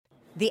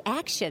the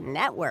Action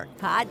Network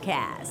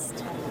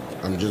podcast.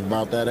 I'm just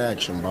about that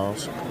action,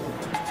 boss. All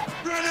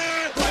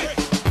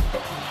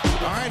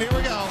right, here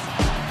we go.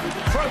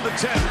 From the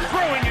 10,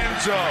 throwing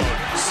end zone.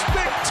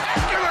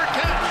 Spectacular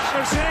catch.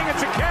 They're saying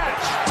it's a catch.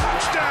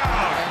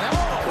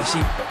 Touchdown. You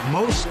see,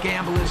 most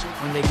gamblers,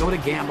 when they go to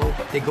gamble,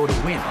 they go to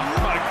win. Oh,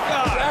 my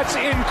God. That's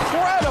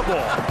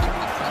incredible.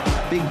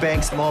 Big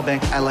bank, small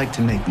bank, I like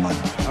to make money.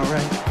 All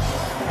right?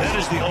 That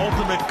is the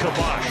ultimate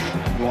kibosh.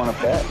 You want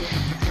to bet?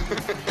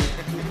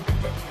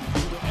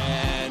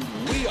 And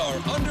we are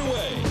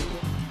underway.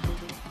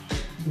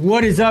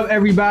 What is up,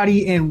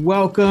 everybody, and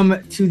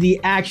welcome to the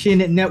Action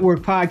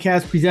Network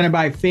podcast presented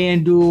by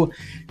FanDuel.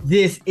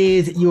 This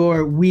is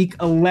your Week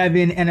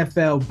 11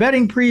 NFL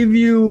betting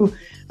preview.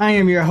 I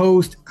am your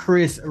host,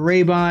 Chris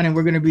Raybon, and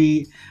we're going to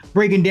be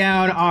breaking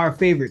down our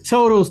favorite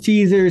totals,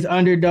 teasers,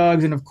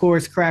 underdogs, and, of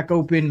course, crack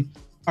open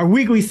our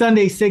weekly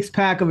Sunday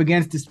six-pack of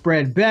Against the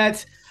Spread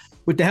bets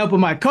with the help of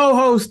my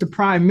co-host, the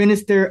Prime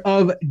Minister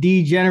of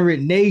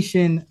Degenerate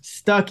Nation,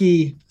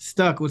 Stucky.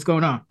 Stuck, what's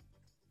going on?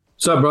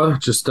 What's up, brother?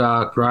 Just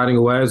grinding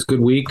away. It's a good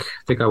week.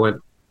 I think I went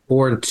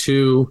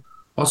 4-2.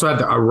 Also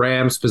had a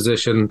Rams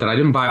position that I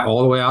didn't buy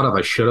all the way out of.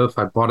 I should have.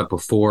 I bought it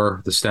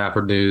before the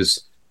Stafford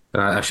news.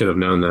 I should have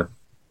known that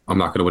I'm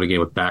not going to win a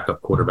game with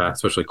backup quarterback,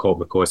 especially Colt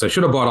McCoy. So I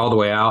should have bought all the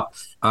way out.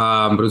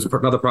 But it was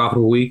another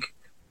profitable week.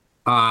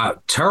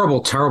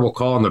 Terrible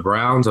call on the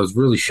Browns. I was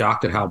really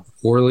shocked at how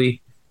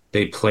poorly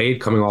they played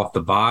coming off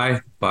the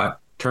bye, but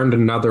turned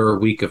another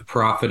week of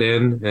profit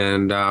in,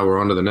 and we're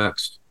on to the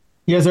next.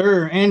 Yes,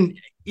 sir. And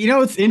you know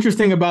what's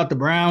interesting about the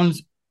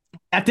Browns?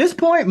 At this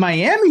point,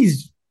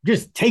 Miami's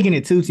just taking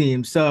it two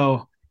teams.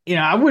 So,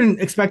 I wouldn't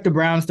expect the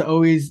Browns to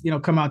always,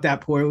 come out that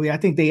poorly. I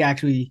think they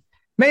actually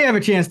may have a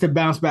chance to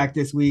bounce back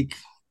this week.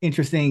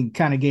 Interesting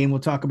kind of game.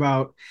 We'll talk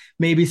about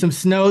maybe some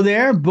snow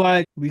there,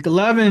 but week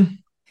 11.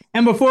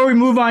 And before we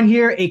move on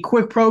here, a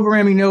quick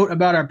programming note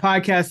about our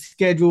podcast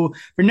schedule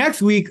for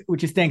next week,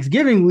 which is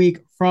Thanksgiving week,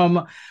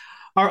 from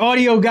our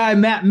audio guy,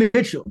 Matt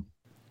Mitchell.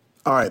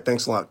 All right.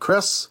 Thanks a lot,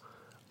 Chris.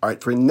 All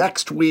right. For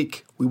next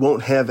week, we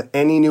won't have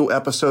any new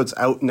episodes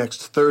out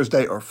next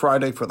Thursday or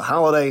Friday for the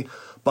holiday.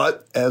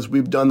 But as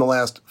we've done the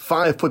last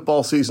 5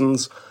 football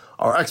seasons,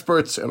 our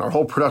experts and our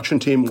whole production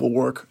team will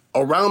work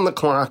around the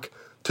clock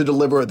to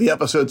deliver the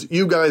episodes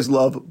you guys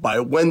love by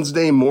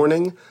Wednesday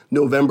morning,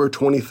 November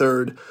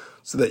 23rd,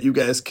 so that you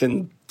guys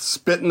can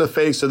spit in the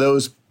face of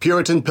those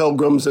Puritan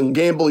pilgrims and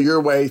gamble your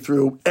way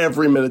through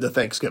every minute of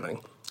Thanksgiving,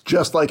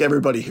 just like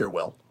everybody here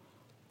will.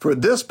 For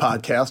this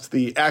podcast,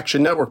 the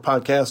Action Network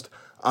podcast,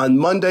 on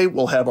Monday,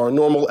 we'll have our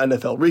normal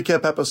NFL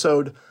recap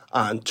episode.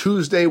 On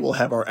Tuesday, we'll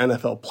have our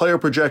NFL player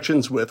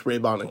projections with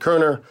Raybon and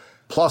Kerner.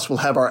 Plus, we'll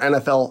have our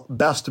NFL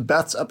Best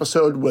Bets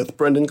episode with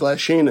Brendan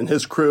Glasheen and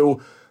his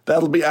crew.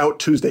 That'll be out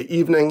Tuesday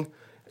evening.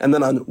 And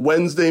then on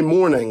Wednesday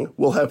morning,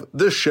 we'll have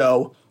this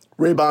show,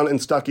 Raybon and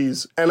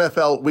Stucky's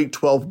NFL Week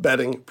 12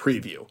 betting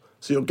preview.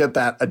 So you'll get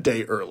that a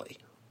day early.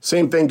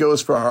 Same thing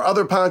goes for our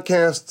other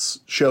podcasts,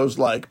 shows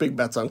like Big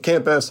Bets on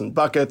Campus and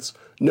Buckets.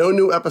 No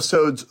new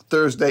episodes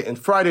Thursday and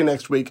Friday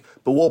next week,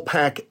 but we'll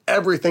pack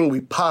everything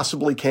we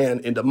possibly can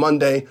into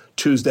Monday,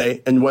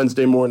 Tuesday, and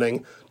Wednesday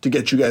morning to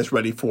get you guys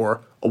ready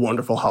for a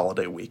wonderful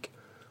holiday week.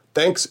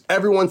 Thanks,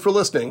 everyone, for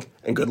listening,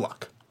 and good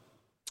luck.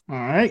 All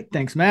right.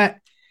 Thanks, Matt.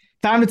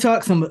 Time to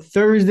talk some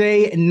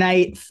Thursday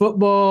night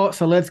football.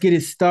 So let's get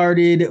it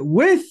started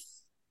with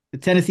the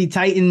Tennessee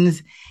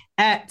Titans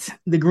at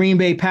the Green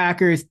Bay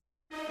Packers.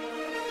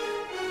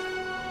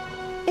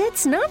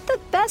 It's not the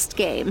best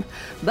game,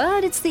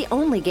 but it's the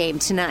only game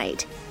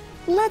tonight.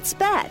 Let's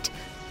bet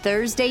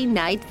Thursday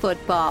Night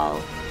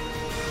Football.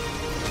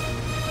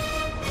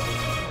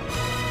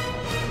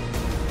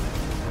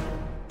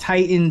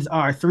 Titans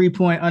are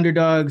 3-point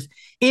underdogs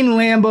in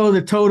Lambeau.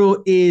 The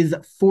total is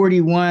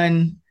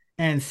 41.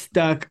 And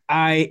Stuck,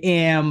 I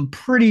am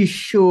pretty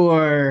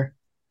sure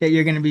that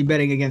you're going to be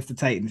betting against the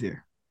Titans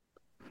here.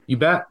 You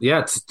bet.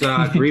 Yeah, it's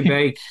Green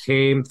Bay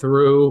came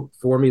through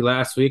for me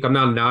last week. I'm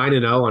now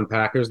 9-0 on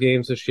Packers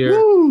games this year.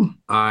 Woo!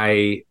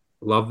 I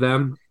love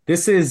them.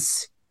 This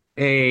is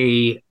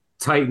a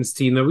Titans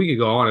team that we could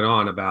go on and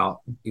on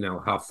about,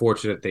 how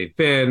fortunate they've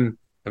been.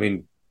 I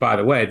mean, by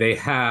the way, they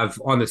have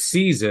on the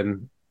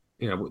season,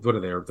 what are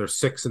they? They're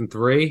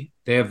 6-3.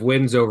 They have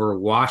wins over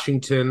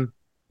Washington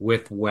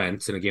with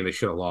Wentz in a game they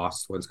should have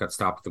lost. Wentz got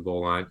stopped at the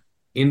goal line.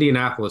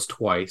 Indianapolis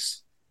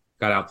twice,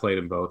 got outplayed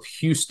in both.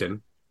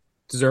 Houston,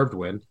 deserved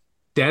win.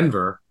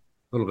 Denver,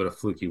 a little bit of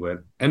fluky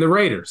win. And the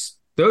Raiders.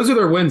 Those are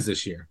their wins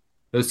this year.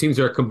 Those teams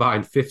are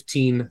combined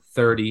 15,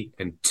 30,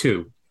 and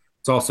 2.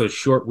 It's also a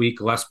short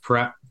week, less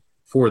prep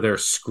for their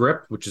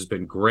script, which has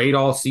been great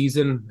all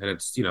season. And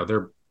it's,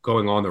 they're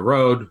going on the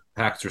road.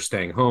 Packers are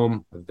staying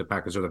home. The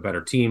Packers are the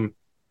better team.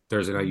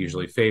 Thursday night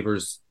usually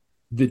favors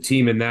the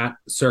team in that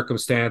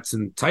circumstance.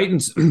 And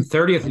Titans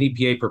 30th in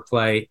EPA per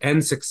play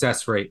and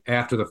success rate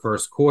after the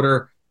first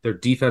quarter. Their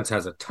defense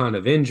has a ton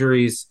of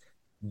injuries.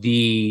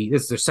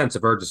 This is their sense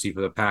of urgency for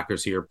the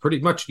Packers here. Pretty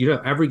much,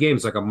 every game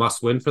is like a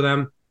must win for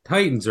them.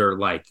 Titans are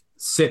like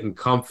sitting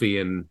comfy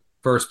in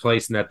first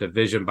place in that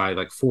division by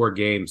like 4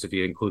 games if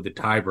you include the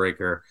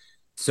tiebreaker.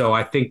 So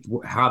I think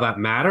how that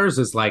matters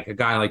is like a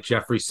guy like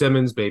Jeffrey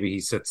Simmons, maybe he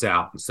sits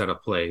out instead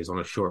of plays on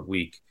a short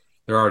week.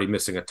 They're already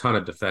missing a ton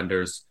of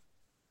defenders.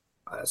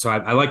 So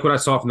I like what I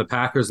saw from the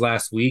Packers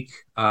last week.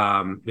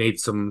 Made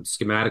some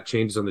schematic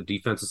changes on the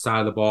defensive side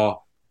of the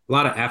ball. A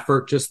lot of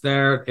effort just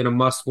there in a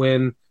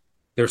must-win.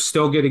 They've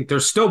still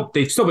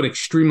been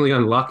extremely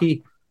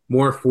unlucky.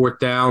 More fourth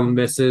down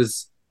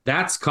misses.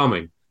 That's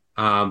coming.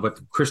 But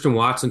Christian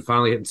Watson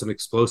finally hitting some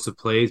explosive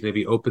plays,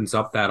 maybe opens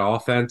up that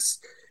offense.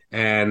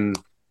 And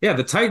yeah,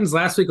 the Titans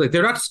last week, like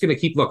they're not just going to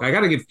keep. Look, you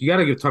got to give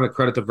a ton of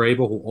credit to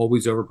Vrabel, who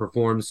always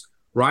overperforms.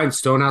 Ryan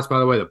Stonehouse, by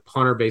the way, the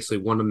punter, basically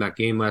won them that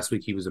game last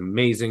week. He was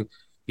amazing.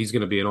 He's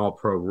going to be an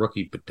all-pro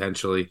rookie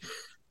potentially.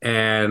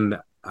 And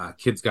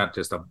kid's got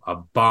just a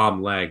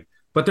bomb leg.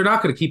 But they're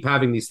not going to keep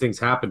having these things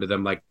happen to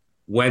them, like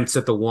Wentz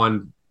at the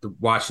one,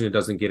 Washington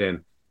doesn't get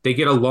in. They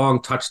get a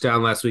long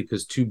touchdown last week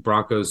because 2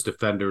 Broncos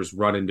defenders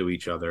run into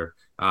each other,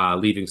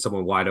 leaving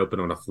someone wide open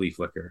on a flea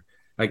flicker.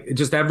 Like,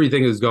 just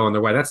everything is going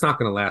their way. That's not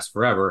going to last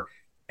forever.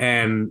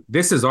 And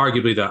this is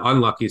arguably the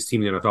unluckiest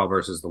team in the NFL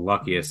versus the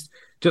luckiest.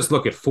 Just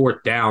look at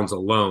fourth downs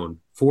alone.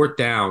 Fourth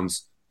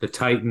downs, the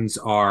Titans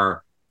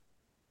are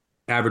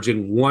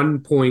averaging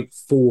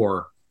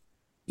 1.4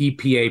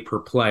 EPA per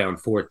play on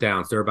fourth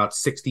downs. They're about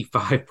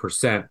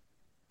 65%.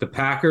 The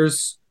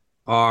Packers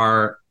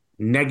are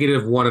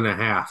negative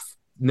 1.5.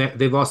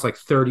 They've lost like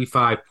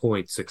 35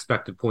 points,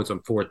 expected points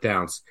on fourth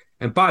downs.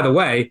 And by the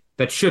way,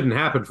 that shouldn't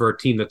happen for a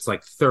team that's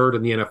like 3rd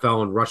in the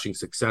NFL in rushing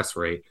success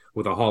rate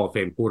with a Hall of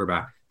Fame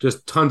quarterback.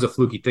 Just tons of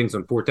fluky things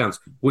on fourth downs,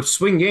 which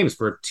swing games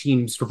for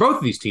both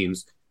of these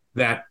teams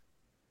that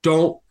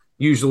aren't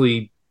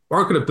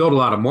going to build a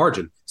lot of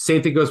margin.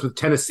 Same thing goes with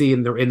Tennessee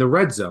in the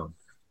red zone.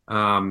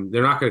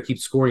 They're not going to keep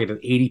scoring at an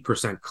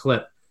 80%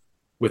 clip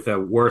with a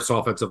worse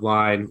offensive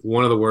line,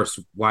 one of the worst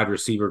wide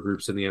receiver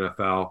groups in the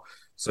NFL.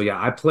 So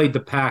yeah, I played the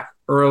Pack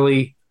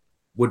early,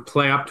 would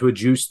play up to a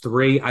juice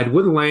 3. I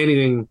wouldn't lay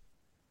anything,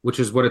 which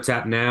is what it's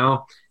at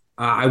now.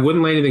 I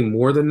wouldn't lay anything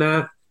more than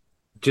that,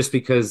 just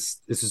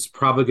because this is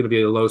probably going to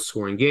be a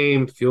low-scoring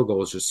game. Field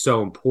goal is just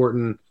so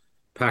important.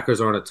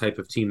 Packers aren't a type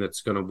of team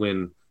that's going to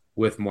win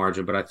with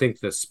margin, but I think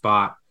the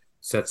spot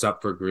sets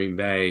up for Green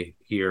Bay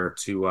here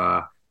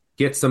to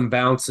get some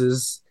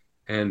bounces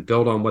and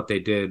build on what they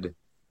did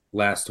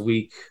last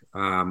week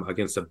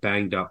against a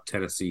banged-up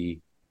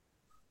Tennessee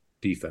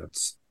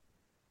defense.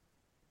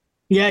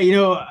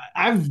 Yeah,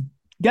 I've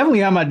definitely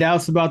had my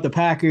doubts about the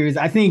Packers.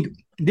 I think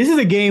this is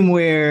a game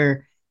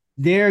where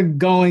they're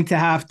going to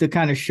have to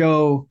kind of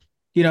show,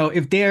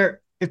 if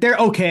they're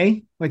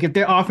okay, like if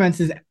their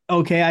offense is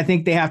okay, I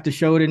think they have to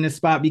show it in this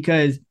spot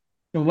because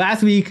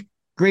last week,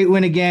 great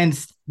win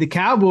against the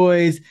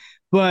Cowboys,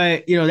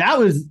 but that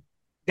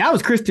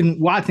was Christian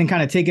Watson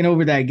kind of taking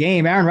over that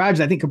game. Aaron Rodgers,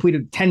 I think,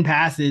 completed 10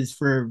 passes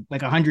for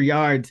like 100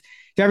 yards.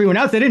 To everyone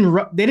else, they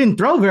didn't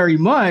throw very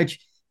much,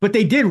 but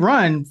they did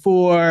run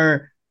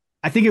for,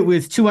 I think it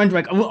was 200,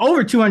 like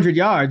over 200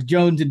 yards,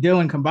 Jones and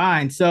Dillon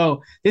combined.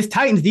 So this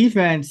Titans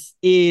defense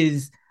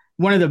is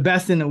one of the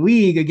best in the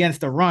league against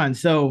the run.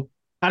 So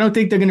I don't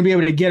think they're going to be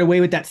able to get away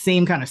with that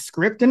same kind of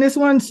script in this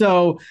one.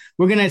 So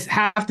we're going to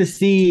have to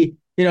see,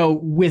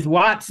 with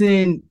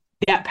Watson,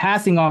 that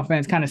passing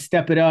offense kind of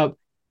step it up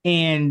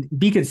and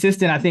be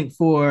consistent, I think,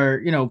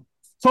 for,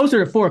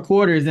 closer to 4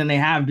 quarters than they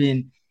have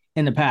been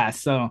in the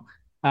past. So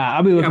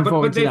I'll be looking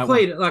forward to that. But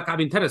they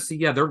played,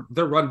 Tennessee,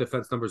 their run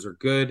defense numbers are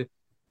good.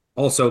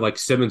 Also, like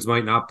Simmons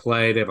might not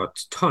play. They have a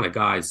ton of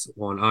guys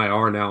on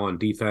IR now on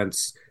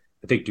defense.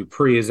 I think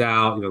Dupree is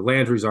out.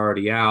 Landry's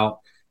already out.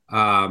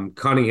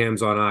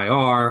 Cunningham's on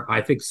IR.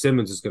 I think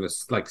Simmons is going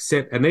to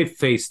sit, and they've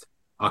faced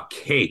a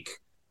cake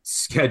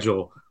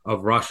schedule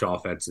of rush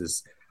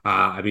offenses.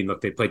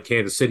 Look, they played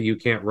Kansas City, who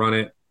can't run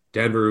it.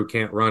 Denver, who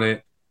can't run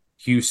it.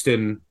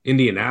 Houston,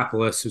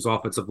 Indianapolis, whose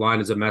offensive line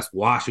is a mess.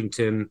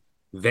 Washington,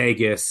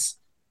 Vegas,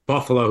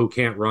 Buffalo, who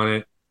can't run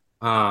it.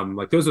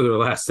 Those are their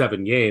last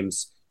 7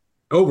 games.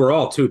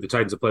 Overall, too, the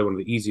Titans have played one of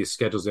the easiest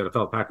schedules in the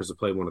NFL. Packers have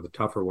played one of the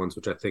tougher ones,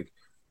 which I think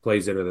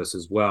plays into this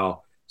as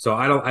well. So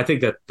I think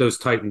that those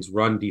Titans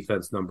run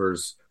defense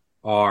numbers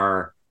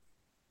are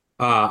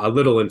a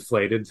little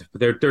inflated.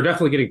 They're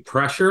definitely getting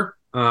pressure.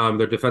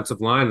 Their defensive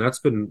line, that's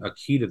been a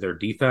key to their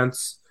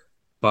defense.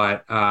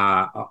 But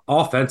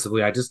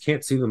offensively, I just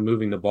can't see them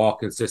moving the ball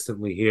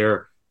consistently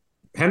here.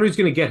 Henry's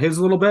going to get his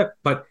a little bit,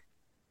 but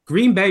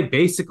Green Bay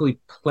basically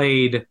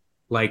played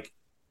like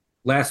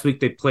last week.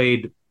 They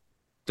played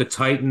the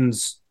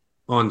Titans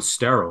on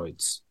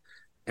steroids.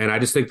 And I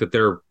just think that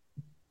they're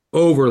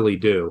overly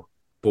due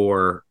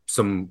for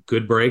some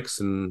good breaks,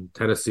 and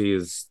Tennessee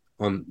is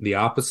on the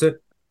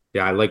opposite.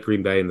 Yeah, I like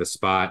Green Bay in this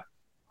spot.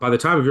 By the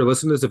time if you're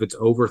listening to this, if it's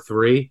over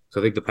 3, so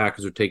I think the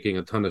Packers are taking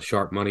a ton of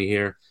sharp money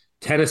here.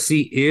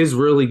 Tennessee is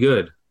really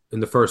good in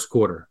the first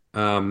quarter.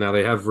 Now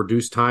they have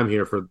reduced time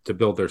here to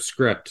build their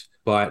script,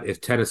 but if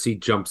Tennessee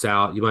jumps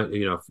out, you might,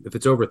 if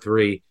it's over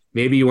 3,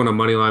 maybe you want to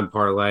money line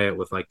parlay it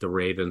with like the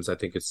Ravens. I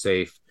think it's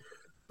safe.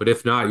 But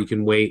if not, you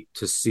can wait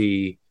to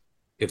see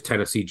if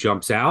Tennessee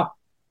jumps out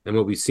And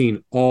what we've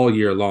seen all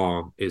year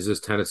long is this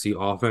Tennessee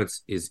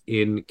offense is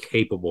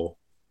incapable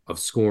of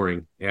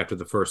scoring after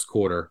the first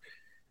quarter.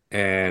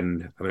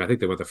 And I mean, I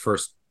think they went the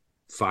first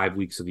 5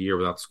 weeks of the year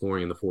without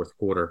scoring in the fourth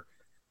quarter.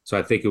 So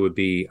I think it would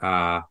be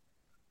a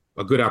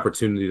good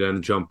opportunity to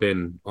then jump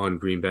in on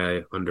Green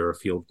Bay under a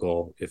field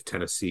goal if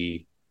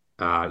Tennessee,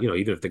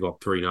 even if they go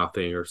up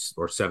 3-0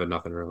 or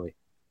 7-0 early.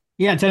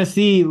 Yeah,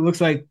 Tennessee looks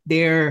like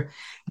they're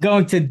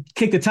going to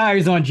kick the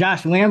tires on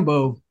Josh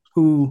Lambo,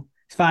 who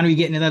is finally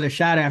getting another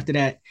shot after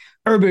that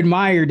Urban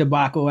Meyer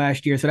debacle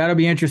last year. So that'll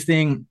be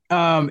interesting.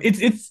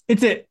 It's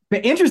an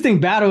interesting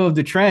battle of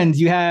the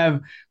trends. You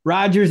have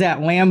Rodgers at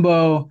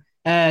Lambeau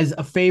as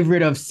a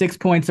favorite of 6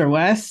 points or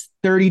less,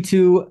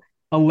 32-11-1,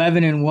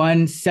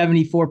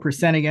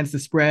 74% against the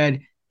spread.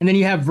 And then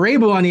you have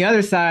Vrabel on the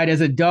other side as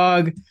a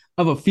dog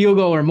of a field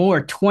goal or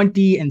more,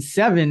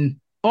 20-7,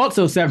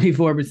 also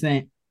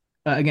 74%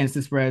 against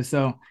the spread.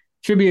 So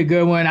should be a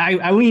good one.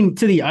 I lean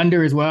to the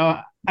under as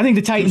well. I think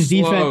the Titans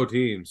slow defense.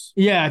 Teams.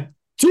 Yeah,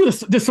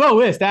 the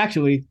slowest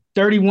actually,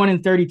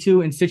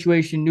 31-32 in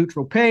situation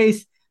neutral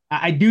pace.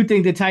 I do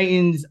think the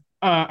Titans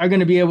are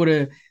going to be able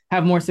to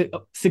have more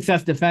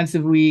success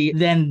defensively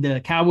than the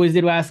Cowboys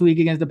did last week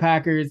against the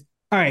Packers.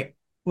 All right,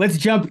 let's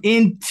jump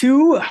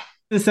into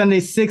the Sunday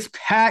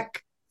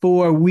 6-pack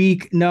for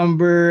week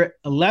number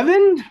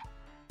 11.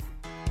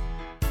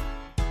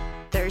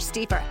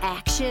 Thirsty for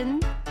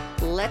action?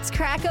 Let's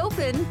crack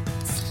open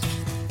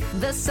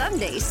the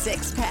Sunday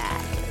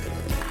 6-pack.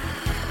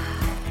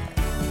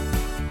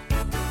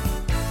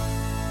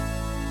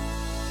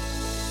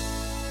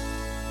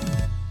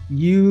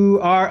 You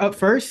are up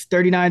first,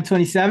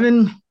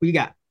 39-27. What you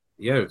got?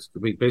 Yeah,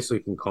 we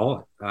basically can call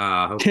it.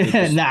 Nah,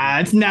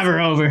 it's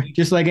never over.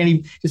 Just like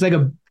a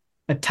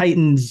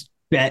Titans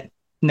bet,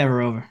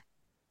 never over.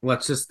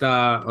 Let's just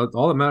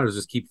all that matters is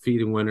just keep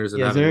feeding winners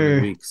and having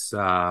winning weeks.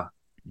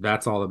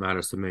 That's all that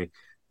matters to me.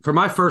 For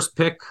my first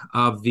pick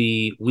of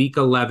the Week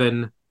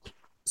 11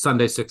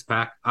 Sunday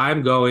 6-pack,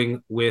 I'm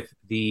going with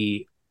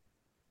the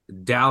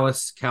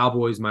Dallas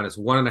Cowboys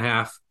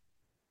 -1.5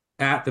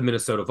 at the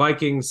Minnesota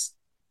Vikings.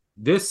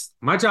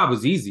 My job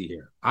was easy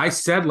here. I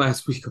said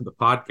last week on the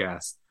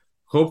podcast,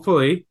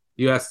 hopefully,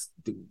 you asked,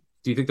 do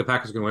you think the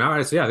Packers are going to win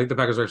outright? I said, yeah, I think the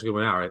Packers are actually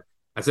going to win outright.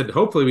 I said,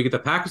 hopefully we get the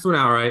Packers to win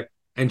outright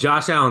and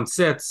Josh Allen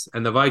sits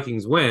and the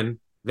Vikings win.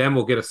 Then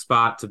we'll get a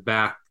spot to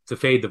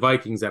fade the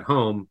Vikings at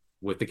home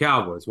with the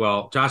Cowboys.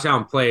 Well, Josh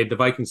Allen played. The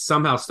Vikings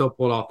somehow still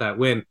pulled off that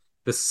win.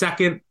 The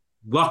second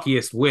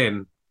luckiest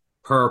win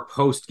per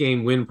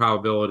post-game win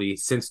probability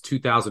since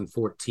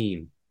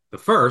 2014. The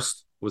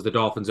first was the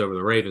Dolphins over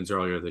the Ravens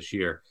earlier this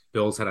year.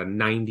 Bills had a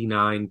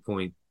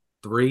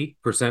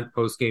 99.3%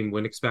 post-game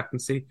win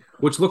expectancy,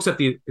 which looks at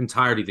the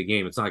entirety of the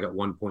game. It's not like at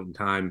one point in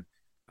time.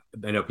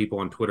 I know people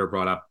on Twitter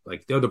brought up,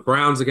 like, the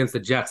Browns against the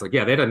Jets. Like,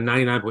 yeah, they had a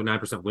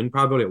 99.9% win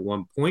probability at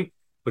one point.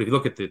 But if you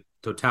look at the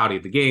totality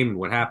of the game and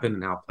what happened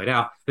and how it played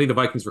out, I think the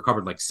Vikings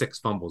recovered like 6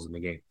 fumbles in the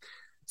game.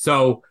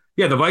 So,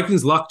 yeah, the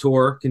Vikings' luck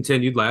tour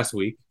continued last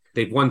week.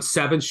 They've won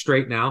 7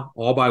 straight now,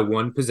 all by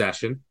 1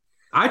 possession.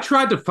 I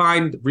tried to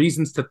find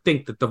reasons to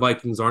think that the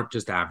Vikings aren't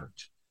just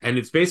average. And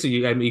it's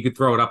basically, I mean, you could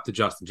throw it up to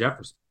Justin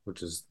Jefferson,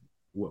 which is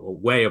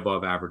way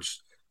above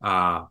average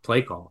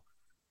play call.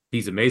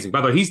 He's amazing.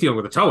 By the way, he's dealing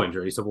with a toe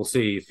injury, so we'll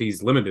see if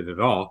he's limited at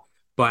all.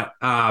 But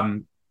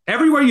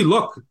everywhere you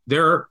look,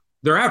 they're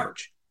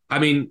average. I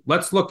mean,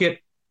 let's look at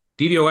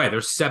DVOA. They're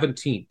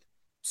 17th.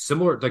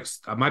 Similar, like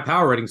my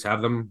power ratings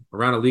have them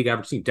around a league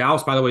average team.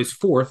 Dallas, by the way, is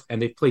 4th,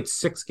 and they've played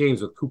 6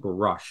 games with Cooper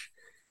Rush.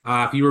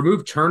 If you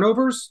remove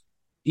turnovers,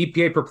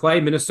 EPA per play,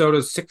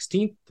 Minnesota's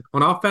 16th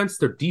on offense.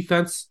 Their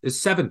defense is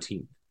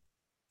 17th.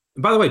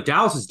 And by the way,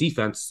 Dallas's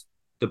defense,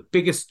 the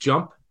biggest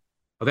jump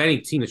of any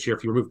team this year,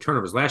 if you remove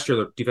turnovers. Last year,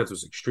 their defense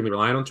was extremely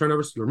reliant on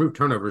turnovers. If you remove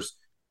turnovers,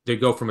 they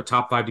go from a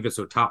top 5 defense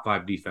to a top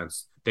 5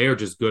 defense. They are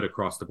just good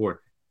across the board.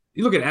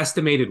 You look at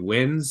estimated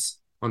wins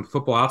on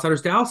Football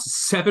Outsiders, Dallas is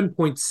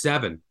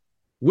 7.7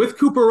 with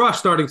Cooper Rush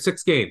starting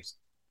 6 games.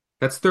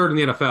 That's 3rd in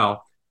the NFL.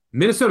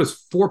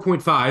 Minnesota's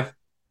 4.5,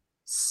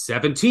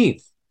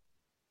 17th.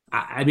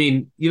 I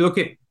mean, you look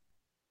at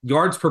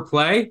yards per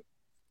play,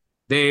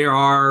 they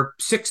are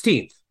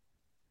 16th.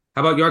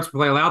 How about yards per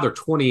play allowed? They're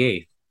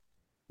 28th.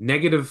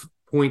 Negative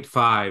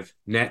 0.5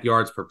 net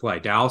yards per play.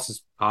 Dallas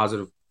is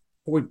positive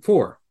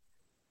 0.4.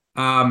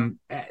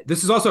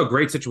 This is also a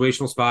great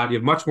situational spot. You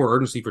have much more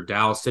urgency for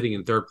Dallas sitting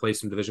in 3rd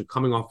place in the division,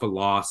 coming off a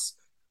loss.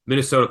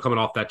 Minnesota coming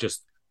off that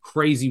just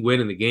crazy win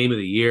in the game of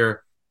the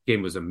year.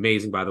 Game was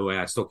amazing, by the way.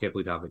 I still can't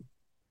believe how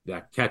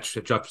that catch,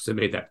 Jefferson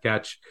made that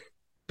catch.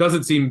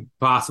 Doesn't seem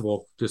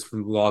possible just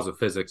from the laws of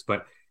physics,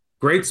 but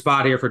great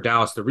spot here for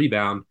Dallas to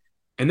rebound.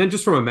 And then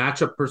just from a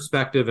matchup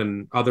perspective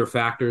and other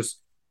factors,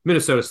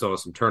 Minnesota still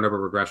has some turnover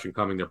regression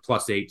coming. They're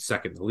 +8,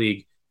 2nd in the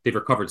league. They've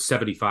recovered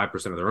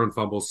 75% of their own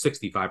fumbles,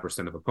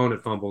 65% of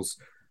opponent fumbles.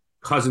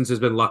 Cousins has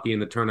been lucky in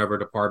the turnover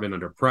department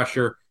under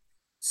pressure.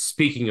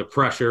 Speaking of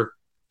pressure,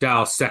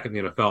 Dallas 2nd in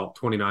the NFL,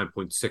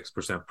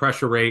 29.6%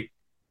 pressure rate.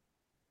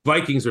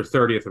 Vikings are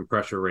 30th in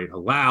pressure rate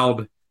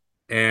allowed.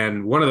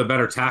 And one of the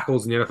better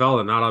tackles in the NFL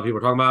that not a lot of people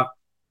are talking about,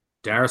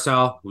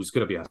 Darrisaw, who's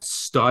going to be a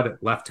stud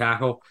at left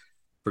tackle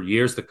for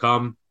years to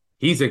come,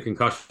 he's in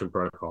concussion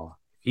protocol.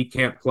 He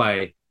can't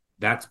play.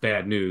 That's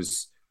bad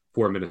news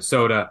for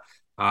Minnesota,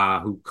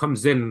 who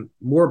comes in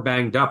more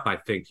banged up, I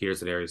think.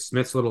 Here's an area.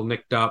 Smith's a little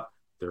nicked up.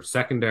 Their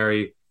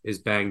secondary is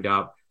banged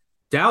up.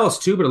 Dallas,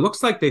 too, but it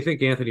looks like they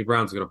think Anthony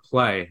Brown's going to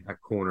play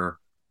at corner,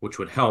 which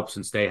would help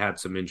since they had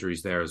some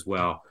injuries there as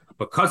well.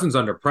 But Cousins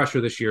under pressure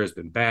this year has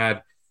been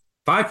bad.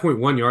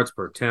 5.1 yards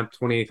per attempt,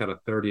 28th out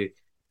of 30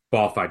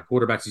 qualified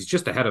quarterbacks. He's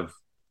just ahead of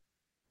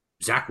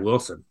Zach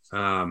Wilson.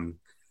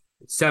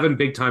 7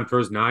 big-time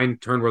throws, 9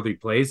 turn-worthy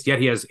plays, yet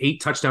he has 8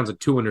 touchdowns and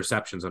 2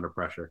 interceptions under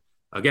pressure.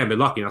 Again, been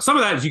lucky. Now, some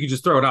of that is you can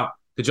just throw it up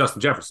to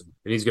Justin Jefferson,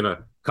 and he's going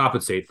to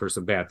compensate for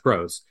some bad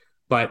throws.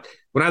 But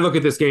when I look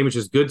at this game, it's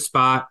just good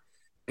spot,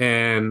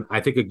 and I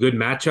think a good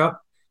matchup.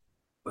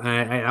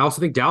 I also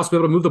think Dallas will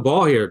be able to move the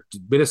ball here.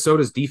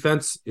 Minnesota's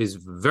defense is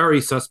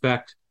very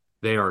suspect.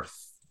 They are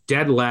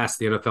dead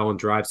last in the NFL in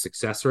drive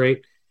success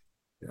rate.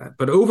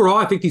 But overall,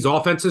 I think these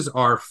offenses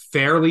are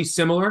fairly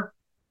similar.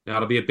 Now,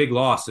 it'll be a big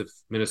loss if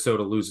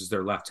Minnesota loses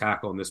their left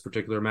tackle in this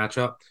particular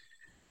matchup.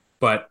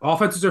 But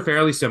offenses are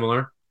fairly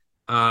similar.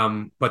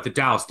 But the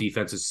Dallas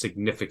defense is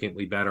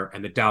significantly better,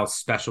 and the Dallas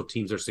special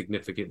teams are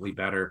significantly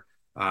better.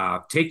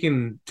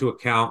 Taking into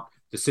account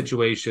the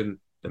situation,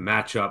 the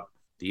matchup,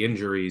 the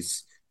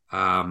injuries,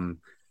 I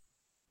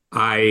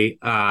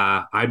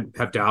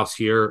have Dallas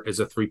here as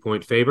a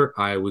 3-point favorite.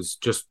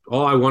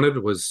 All I wanted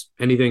was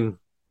anything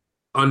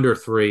under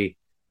 3.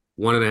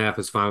 1.5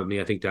 is fine with me.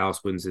 I think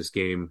Dallas wins this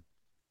game.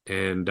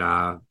 And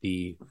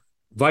the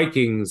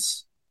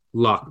Vikings'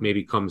 luck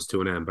maybe comes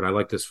to an end, but I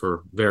like this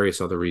for various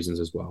other reasons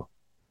as well.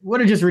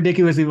 What a just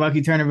ridiculously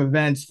lucky turn of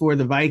events for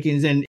the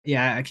Vikings. And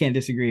yeah, I can't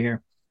disagree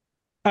here.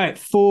 All right,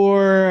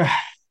 for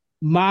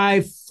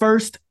my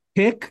first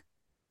pick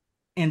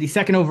and the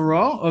second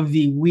overall of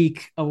the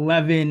Week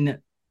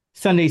 11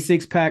 Sunday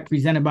six-pack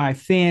presented by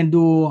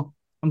FanDuel,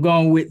 I'm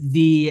going with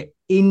the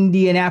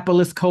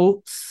Indianapolis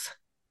Colts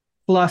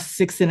plus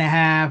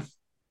 6.5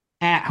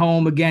 at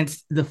home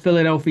against the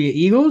Philadelphia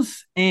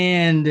Eagles.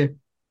 And,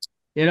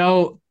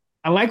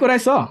 I like what I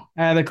saw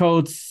out of the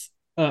Colts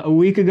a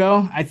week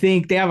ago. I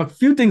think they have a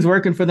few things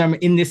working for them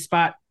in this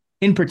spot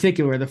in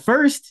particular. The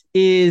first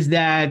is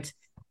that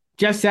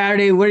Jeff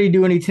Saturday, what did he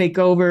do when he took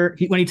over?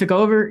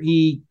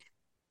 He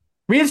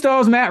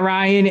reinstalls Matt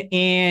Ryan,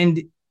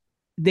 and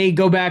they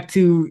go back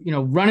to,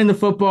 running the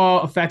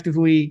football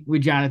effectively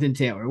with Jonathan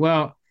Taylor.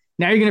 Well,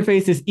 now you're going to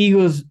face this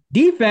Eagles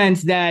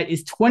defense that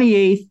is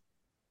 28th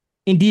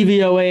in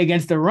DVOA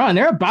against the run.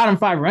 They're a bottom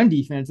 5 run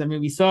defense. I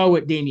mean, we saw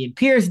what Dameon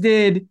Pierce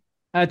did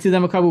to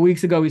them a couple of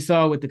weeks ago. We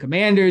saw what the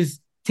Commanders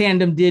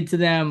tandem did to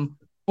them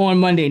on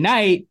Monday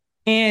night.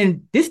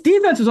 And this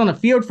defense was on the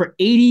field for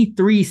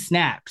 83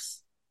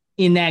 snaps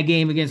in that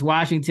game against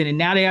Washington. And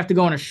now they have to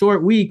go on a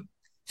short week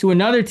to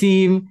another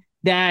team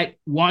that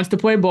wants to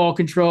play ball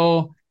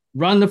control,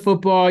 run the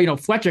football.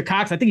 Fletcher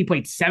Cox, I think he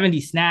played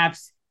 70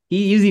 snaps.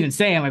 He was even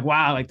saying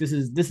wow, this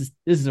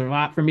is a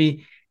lot for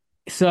me.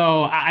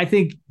 So I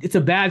think it's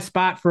a bad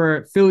spot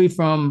for Philly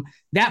from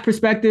that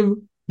perspective.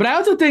 But I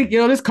also think,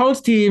 this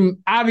Colts team,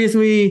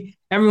 obviously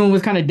everyone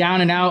was kind of down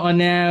and out on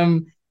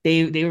them.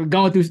 They were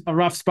going through a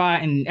rough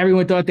spot and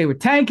everyone thought they were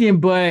tanking,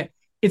 but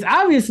it's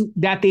obvious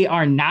that they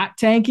are not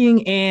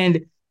tanking.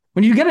 And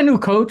when you get a new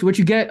coach, what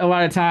you get a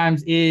lot of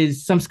times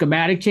is some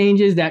schematic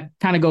changes that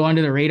kind of go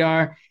under the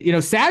radar.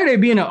 Saturday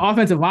being an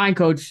offensive line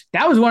coach,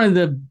 that was one of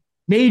the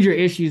major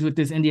issues with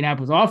this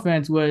Indianapolis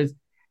offense was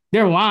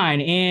their line.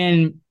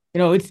 And,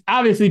 it's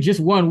obviously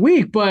just 1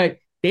 week, but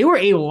they were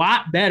a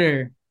lot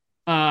better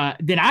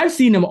than I've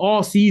seen them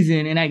all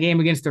season in that game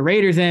against the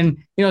Raiders. And,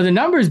 the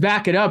numbers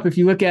back it up. If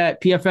you look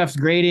at PFF's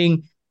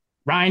grading,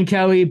 Ryan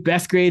Kelly,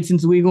 best grade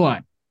since week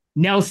 1.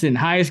 Nelson,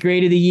 highest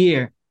grade of the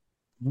year.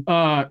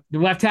 The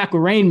left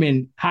tackle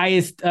Rainman,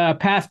 highest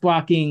pass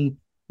blocking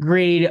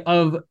grade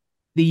of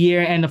the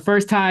year. And the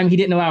first time he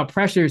didn't allow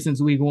pressure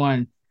since week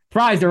 1.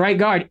 Prize, the right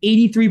guard,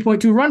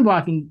 83.2 run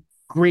blocking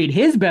grade,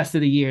 his best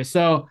of the year.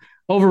 So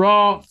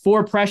overall,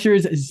 4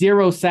 pressures,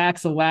 0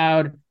 sacks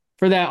allowed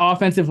for that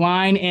offensive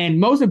line. And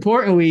most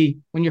importantly,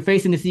 when you're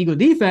facing this Eagle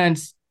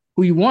defense,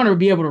 who you want to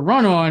be able to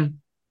run on,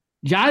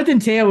 Jonathan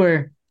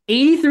Taylor,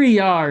 83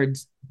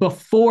 yards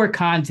before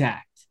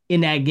contact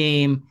in that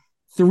game,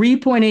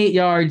 3.8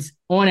 yards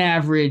on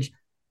average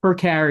per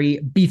carry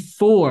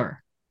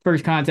before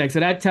first contact. So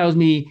that tells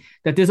me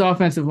that this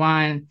offensive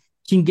line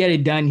can get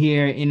it done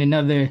here in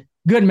another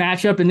good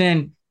matchup. And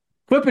then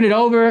flipping it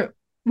over,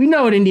 we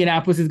know what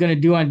Indianapolis is going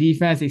to do on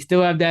defense. They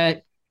still have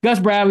that Gus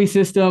Bradley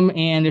system,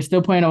 and they're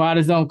still playing a lot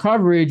of zone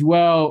coverage.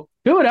 Well,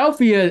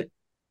 Philadelphia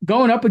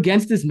going up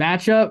against this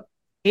matchup,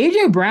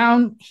 A.J.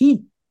 Brown,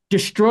 he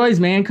destroys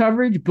man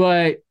coverage,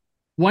 but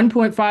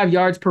 1.5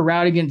 yards per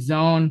route against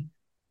zone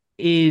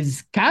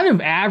is kind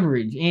of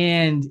average.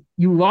 And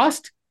you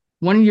lost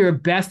one of your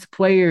best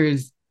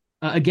players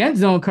against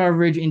zone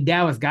coverage in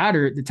Dallas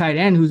Goedert, the tight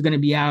end who's going to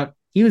be out.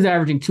 He was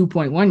averaging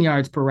 2.1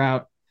 yards per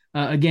route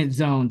against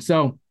zone.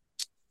 So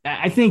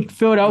I think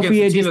Philadelphia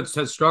against a team that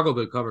has struggled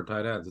to cover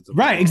tight ends.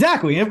 Right,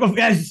 exactly.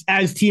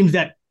 As teams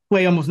that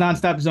play almost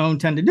nonstop zone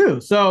tend to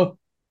do. So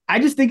I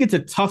just think it's a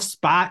tough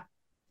spot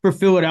for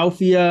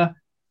Philadelphia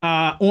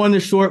on the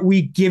short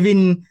week,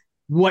 given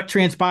what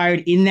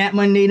transpired in that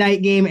Monday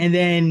night game, and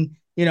then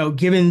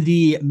given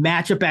the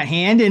matchup at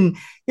hand, and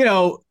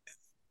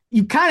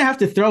you kind of have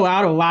to throw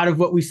out a lot of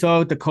what we saw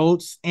with the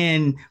Colts.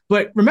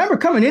 But remember,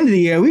 coming into the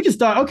year, we just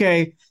thought,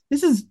 okay,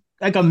 this is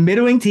like a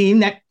middling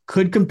team that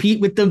could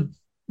compete with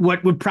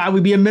what would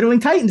probably be a middling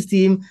Titans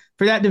team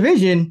for that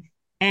division.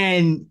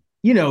 And,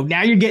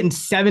 now you're getting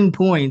 7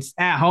 points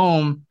at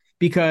home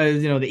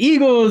because, the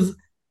Eagles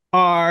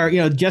are,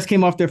 just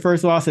came off their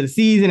first loss of the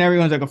season.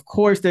 Everyone's like, of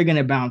course they're going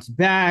to bounce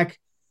back.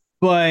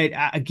 But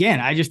again,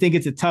 I just think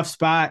it's a tough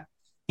spot,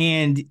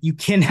 and you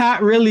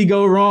cannot really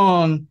go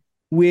wrong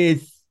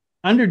with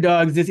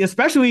underdogs,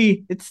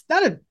 especially it's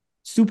not a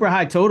super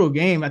high total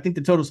game. I think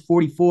the total's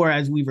 44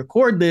 as we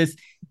record this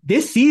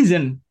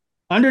season.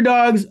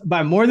 Underdogs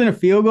by more than a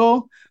field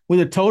goal with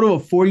a total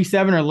of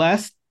 47 or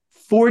less,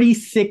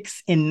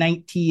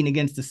 46-19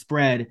 against the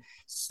spread,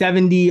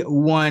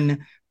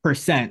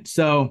 71%.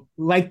 So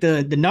like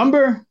the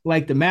number,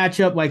 like the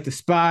matchup, like the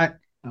spot,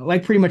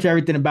 like pretty much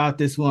everything about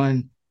this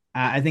one,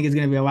 I think it's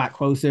going to be a lot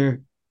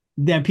closer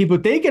than people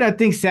think. And I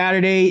think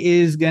Saturday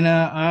is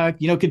gonna,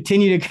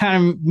 continue to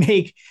kind of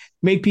make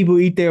people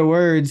eat their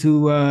words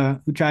who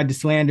tried to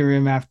slander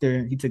him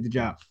after he took the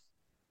job.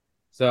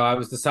 So I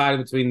was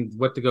deciding between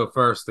what to go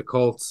first, the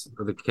Colts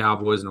or the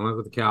Cowboys, and I went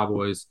with the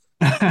Cowboys.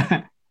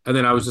 And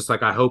then I was just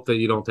like, I hope that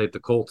you don't take the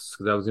Colts,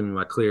 because that was going to be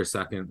my clear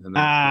second. And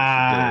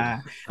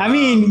I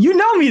mean, you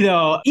know me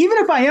though. Even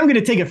if I am going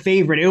to take a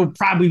favorite, it will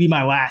probably be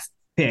my last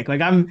pick.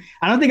 Like I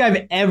don't think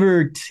I've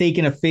ever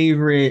taken a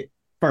favorite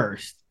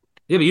first.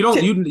 Yeah, but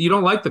you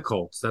don't like the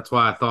Colts. That's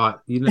why I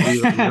thought you're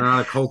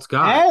not a Colts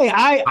guy. Hey,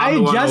 I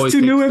adjust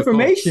to new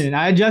information.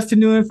 I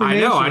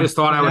know. I just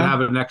thought I would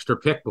have an extra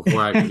pick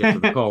before I could get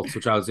to the Colts,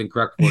 which I was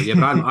incorrect for. Yeah,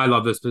 but I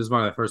love this. This is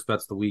one of my first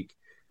bets of the week.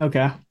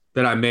 Okay.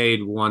 That I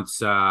made once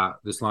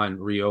this line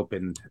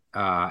reopened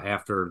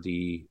after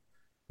the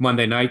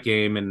Monday night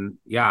game. And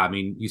yeah, I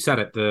mean, you said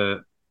it.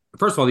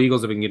 First of all, the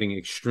Eagles have been getting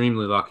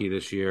extremely lucky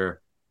this year.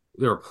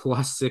 They were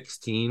plus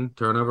 16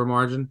 turnover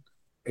margin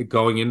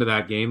going into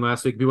that game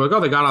last week. People are like, oh,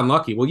 they got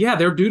unlucky. Well, yeah,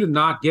 they're due to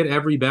not get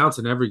every bounce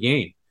in every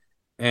game.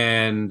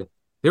 And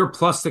they were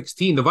plus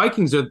 16. The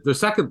Vikings are the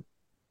second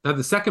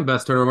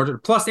best turnover margin,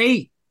 plus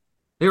 8.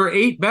 They were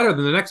 8 better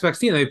than the next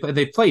best team.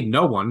 They played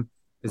no one,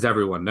 as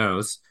everyone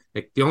knows.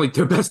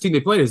 Their best team they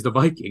played is the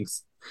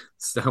Vikings.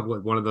 It's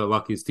one of the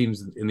luckiest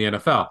teams in the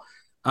NFL.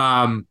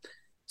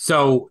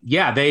 So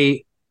yeah,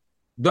 the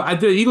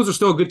Eagles are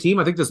still a good team.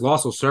 I think this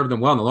loss will serve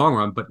them well in the long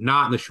run, but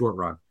not in the short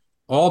run.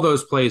 All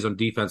those plays on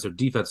defense, their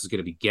defense is going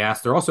to be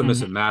gassed. They're also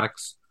missing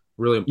Maddox,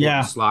 really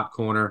important slot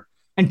corner.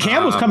 And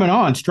Campbell's coming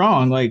on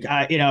strong,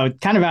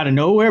 kind of out of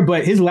nowhere.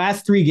 But his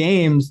last 3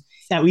 games,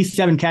 at least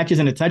 7 catches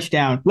and a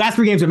touchdown. Last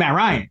 3 games with Matt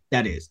Ryan,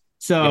 that is.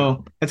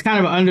 So that's kind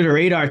of an under the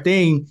radar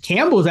thing.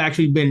 Campbell's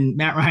actually been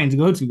Matt Ryan's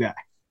go-to guy.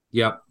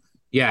 Yep.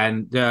 Yeah,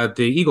 and the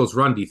Eagles'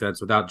 run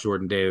defense without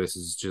Jordan Davis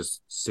is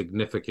just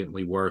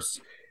significantly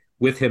worse.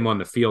 With him on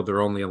the field,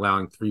 they're only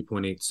allowing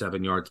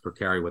 3.87 yards per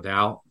carry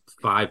without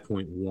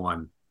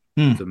 5.1.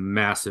 It's a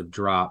massive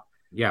drop.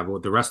 Yeah,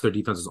 but the rest of their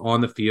defense is on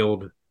the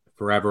field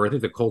forever. I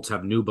think the Colts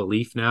have new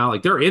belief now.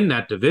 Like, they're in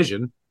that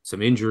division.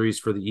 Some injuries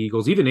for the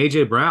Eagles. Even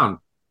A.J. Brown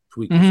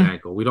tweaked his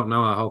ankle. We don't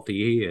know how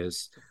healthy he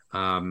is.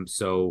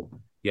 So,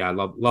 yeah, I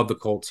love the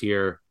Colts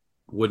here.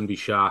 Wouldn't be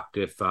shocked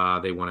if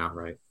they won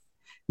outright.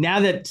 Now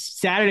that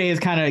Saturday has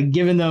kind of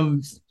given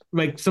them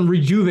like some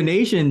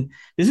rejuvenation,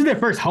 this is their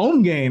first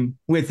home game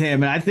with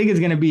him, and I think it's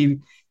going to be,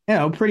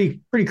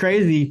 pretty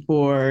crazy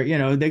for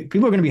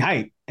people are going to be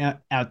hyped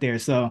out there.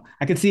 So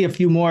I could see a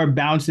few more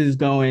bounces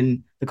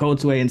going the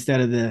Colts way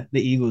instead of the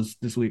Eagles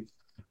this week.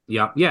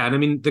 Yeah, and I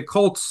mean the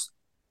Colts.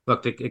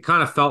 Look, it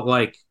kind of felt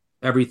like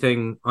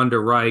everything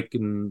under Reich,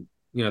 and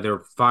they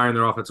were firing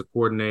their offensive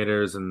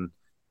coordinators, and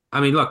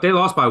I mean, look, they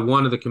lost by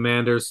one of the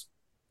Commanders.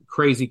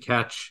 Crazy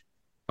catch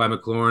by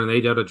McLaurin.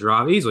 They did a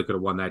drop. Easily could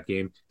have won that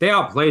game. They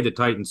outplayed the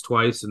Titans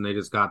twice, and they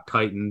just got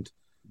tightened.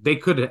 They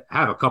could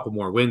have a couple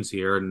more wins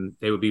here, and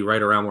they would be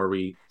right around where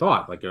we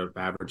thought, like an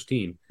average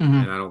team.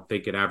 And I don't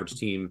think an average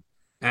team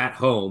at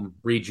home,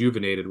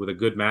 rejuvenated with a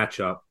good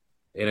matchup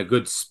in a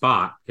good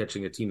spot,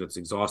 catching a team that's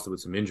exhausted with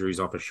some injuries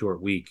off a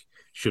short week,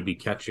 should be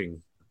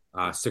catching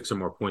 6 or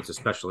more points,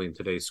 especially in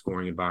today's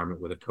scoring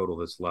environment with a total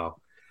this low.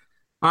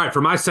 All right,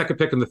 for my second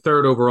pick and the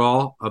third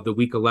overall of the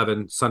Week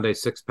 11 Sunday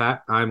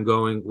six-pack, I'm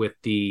going with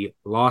the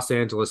Los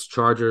Angeles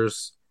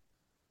Chargers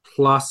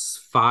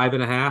plus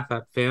 5.5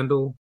 at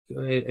FanDuel.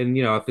 And,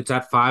 if it's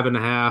at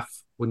 5.5,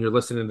 when you're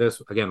listening to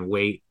this, again,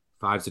 wait.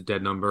 5's a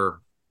dead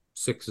number.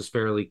 6 is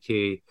fairly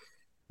key.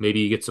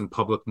 Maybe you get some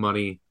public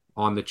money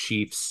on the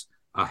Chiefs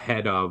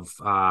ahead of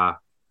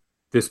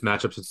this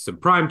matchup since it's in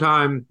prime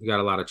time. You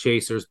got a lot of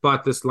chasers,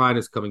 but this line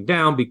is coming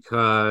down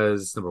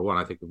because, number one,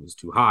 I think it was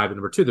too high. But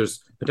number two,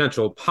 there's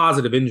potential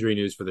positive injury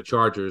news for the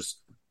Chargers,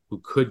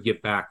 who could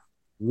get back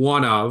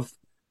one of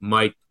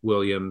Mike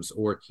Williams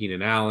or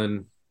Keenan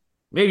Allen,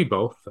 maybe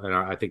both. And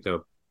I think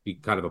they'll be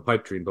kind of a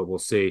pipe dream, but we'll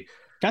see.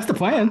 That's the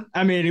plan.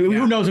 I mean,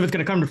 who knows if it's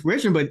going to come to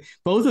fruition, but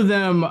both of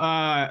them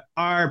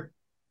are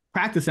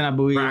practicing, I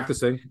believe.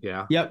 Practicing,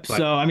 yeah. Yep. But,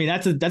 so, I mean,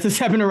 that's a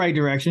step in the right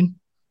direction.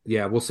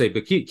 Yeah, we'll see.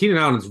 But Keenan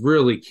Allen is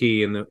really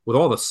key with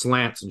all the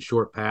slants and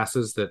short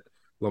passes that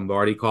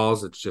Lombardi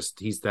calls. It's just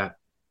he's that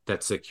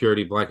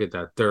security blanket,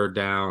 that third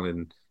down,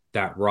 and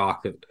that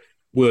rock that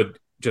would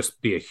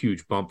just be a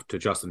huge bump to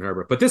Justin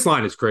Herbert. But this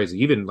line is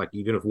crazy. Even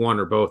if one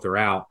or both are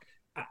out.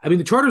 I mean,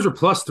 the Chargers were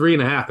plus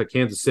 3.5 at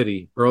Kansas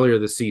City earlier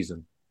this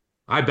season.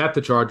 I bet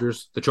the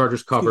Chargers. The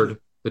Chargers covered.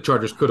 The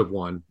Chargers could have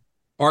won.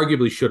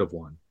 Arguably should have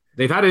won.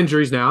 They've had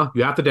injuries now.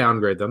 You have to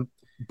downgrade them.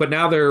 But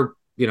now they're,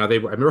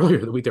 earlier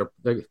in the week,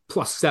 they're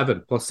plus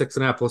 7, plus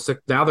 6.5, plus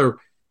 6. Now they're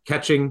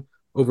catching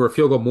over a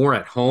field goal more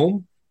at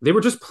home. They were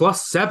just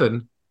plus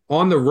 7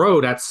 on the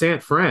road at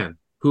San Fran,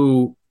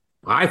 who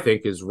I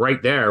think is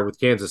right there with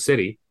Kansas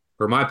City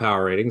for my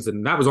power ratings.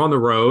 And that was on the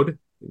road.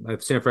 I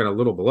have San Fran a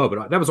little below,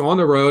 but that was on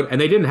the road,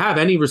 and they didn't have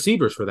any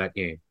receivers for that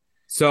game.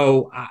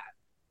 So,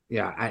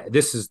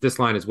 this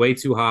line is way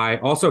too high.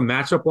 Also,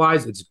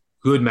 matchup-wise, it's a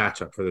good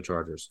matchup for the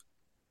Chargers.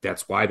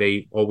 That's why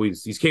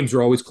these games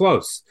are always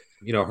close.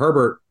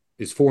 Herbert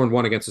is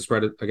 4-1 against the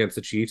spread against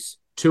the Chiefs,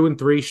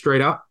 2-3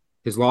 straight up.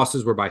 His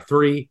losses were by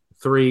 3,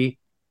 3,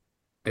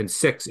 and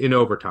 6 in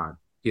overtime.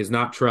 He has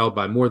not trailed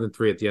by more than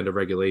 3 at the end of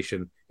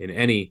regulation in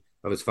any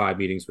of his 5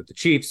 meetings with the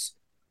Chiefs.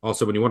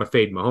 Also, when you want to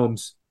fade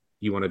Mahomes,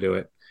 you want to do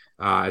it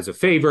as a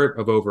favorite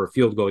of over a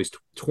field goal. He's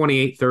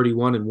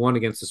 28-31-1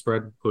 against the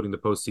spread, including the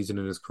postseason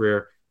in his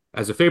career.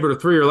 As a favorite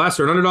of 3 or less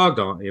or an underdog,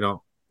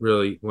 don't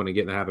really want to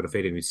get in the habit of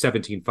fading. He's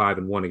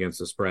 17-5-1 against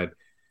the spread.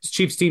 This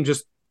Chiefs team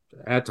just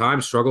at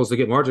times struggles to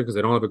get margin because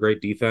they don't have a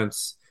great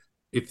defense.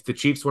 If the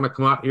Chiefs want to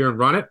come out here and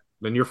run it,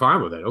 then you're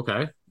fine with it.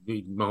 Okay,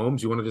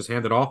 Mahomes, you want to just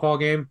hand it off all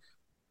game?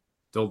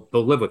 They'll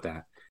live with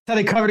that. That's how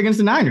they covered against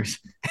the Niners.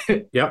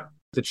 Yep,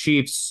 the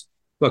Chiefs.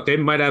 Look, they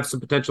might have some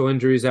potential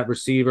injuries at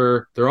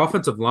receiver. Their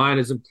offensive line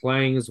isn't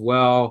playing as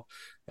well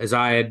as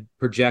I had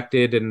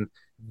projected, and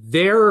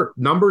their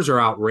numbers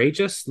are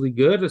outrageously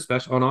good,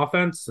 especially on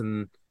offense.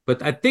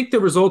 But I think the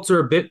results are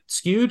a bit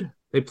skewed.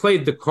 They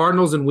played the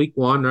Cardinals in week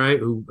 1, right,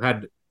 who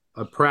had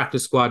a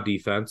practice squad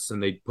defense,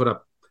 and they put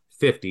up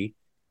 50.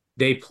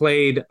 They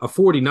played a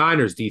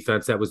 49ers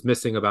defense that was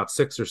missing about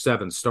 6 or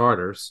 7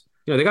 starters.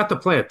 They got to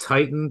play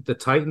the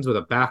Titans with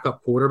a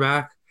backup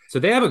quarterback. So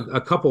they have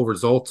a couple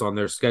results on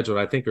their schedule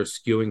that I think are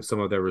skewing some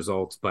of their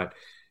results. But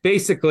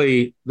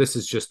basically, this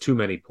is just too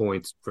many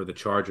points for the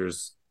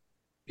Chargers.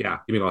 Yeah,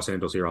 give me Los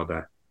Angeles here all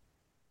day.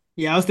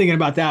 Yeah, I was thinking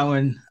about that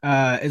one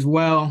as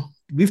well.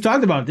 We've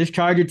talked about it. This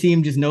Charger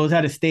team just knows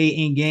how to stay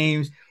in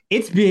games.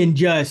 It's been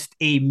just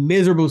a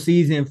miserable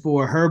season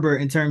for Herbert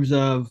in terms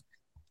of,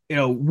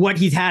 what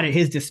he's had at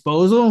his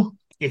disposal.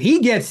 If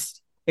he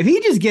just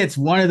gets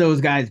one of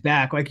those guys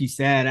back, like you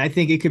said, I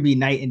think it could be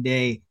night and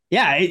day.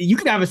 Yeah, you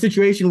could have a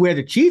situation where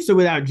the Chiefs are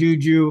without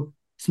Juju,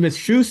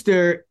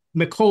 Smith-Schuster,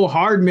 Mecole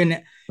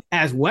Hardman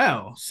as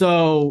well.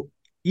 So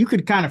you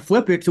could kind of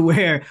flip it to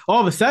where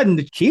all of a sudden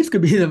the Chiefs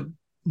could be the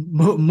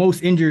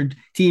most injured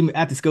team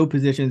at the skill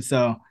position.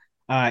 So,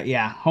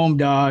 home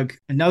dog.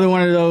 Another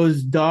one of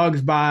those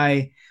dogs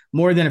by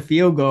more than a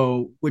field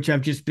goal, which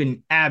have just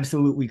been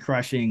absolutely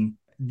crushing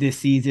this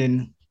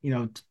season.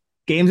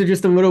 Games are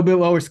just a little bit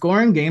lower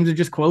scoring. Games are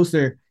just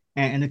closer.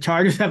 And the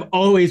Chargers have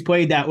always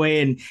played that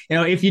way. And,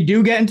 if you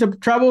do get into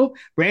trouble,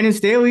 Brandon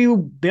Staley will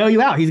bail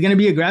you out. He's going to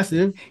be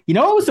aggressive.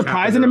 What was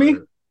surprising to me?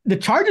 The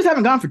Chargers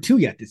haven't gone for 2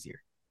 yet this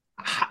year.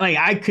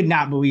 I could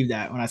not believe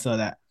that when I saw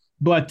that.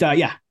 But,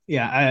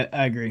 I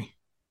agree.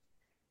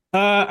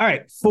 All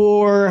right.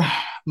 For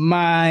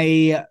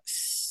my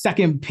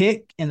second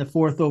pick and the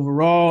 4th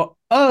overall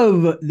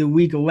of the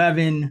Week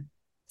 11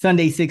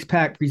 Sunday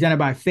 6-pack presented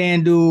by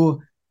FanDuel,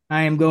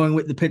 I am going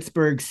with the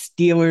Pittsburgh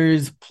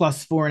Steelers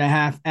plus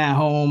 4.5 at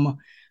home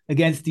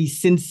against the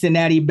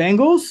Cincinnati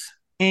Bengals.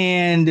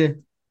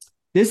 And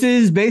this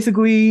is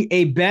basically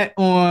a bet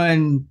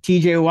on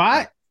TJ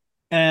Watt,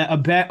 a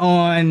bet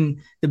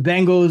on the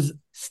Bengals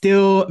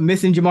still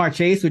missing Jamar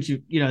Chase, which,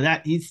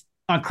 that he's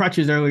on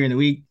crutches earlier in the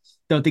week.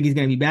 Don't think he's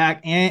going to be back.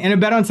 And a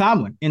bet on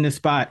Tomlin in this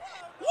spot.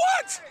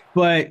 What?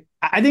 But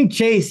I think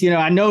Chase,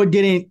 I know it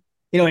didn't,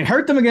 it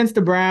hurt them against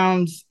the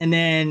Browns and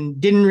then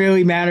didn't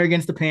really matter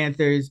against the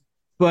Panthers.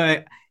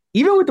 But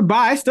even with the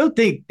bye, I still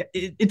think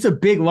it's a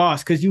big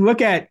loss because you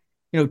look at,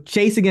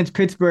 Chase against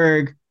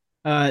Pittsburgh,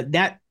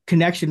 that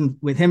connection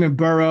with him and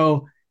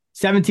Burrow,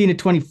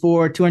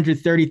 17-24,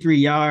 233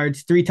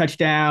 yards, 3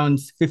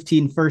 touchdowns,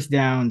 15 first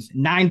downs,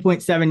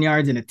 9.7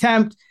 yards an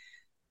attempt,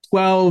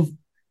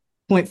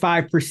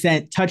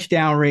 12.5%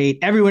 touchdown rate.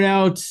 Everyone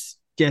else,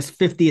 just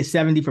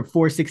 50-70 for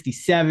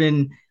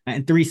 467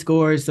 and 3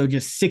 scores. So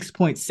just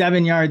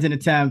 6.7 yards an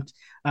attempt.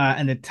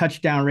 And the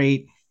touchdown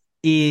rate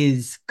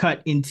is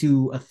cut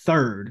into a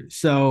third.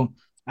 So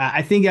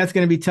I think that's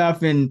going to be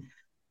tough. And,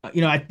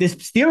 this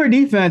Steeler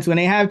defense, when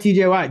they have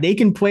TJ Watt, they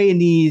can play in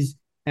these,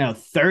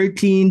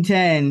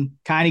 13-10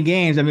 kind of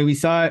games. I mean, we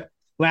saw it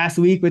last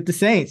week with the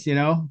Saints,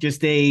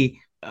 just a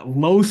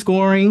low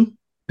scoring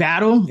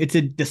battle. It's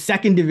the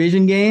second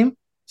division game.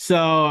 So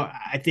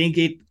I think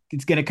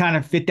it's going to kind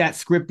of fit that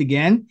script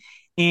again.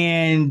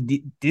 And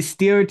this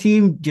Steelers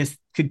team just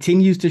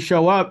continues to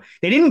show up.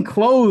 They didn't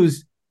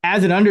close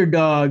as an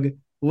underdog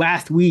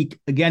last week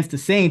against the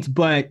Saints,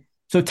 but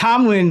so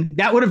Tomlin,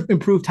 that would have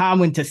improved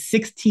Tomlin to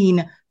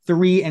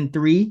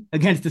 16-3-3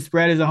 against the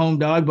spread as a home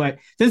dog. But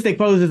since they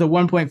closed as a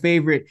 1-point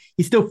favorite,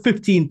 he's still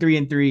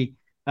 15-3-3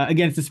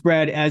 against the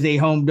spread as a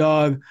home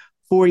dog,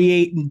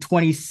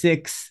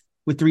 48-26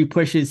 with 3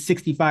 pushes,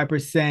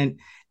 65%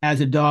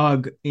 as a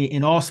dog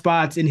in all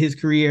spots in his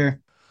career.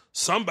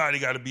 Somebody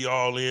got to be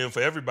all in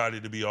for everybody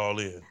to be all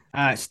in.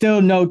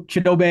 Still no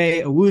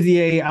Chidobe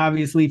Awuzie,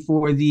 obviously,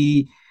 for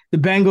the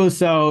Bengals.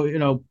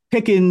 So,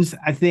 Pickens,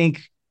 I think,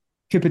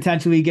 could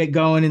potentially get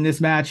going in this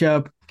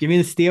matchup. Give me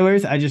the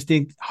Steelers. I just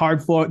think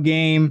hard-fought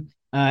game,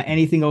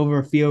 anything over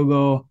a field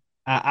goal,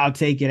 I'll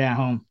take it at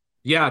home.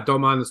 Yeah, don't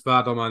mind the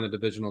spot. Don't mind the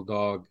divisional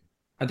dog.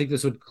 I think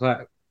this would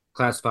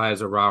classify as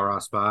a rah-rah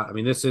spot. I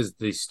mean, this is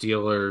the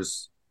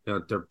Steelers.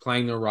 They're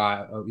playing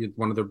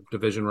one of their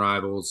division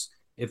rivals.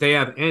 If they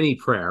have any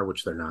prayer,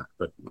 which they're not,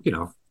 but,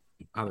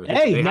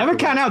 hey, never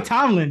count out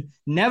Tomlin.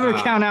 Never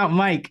count out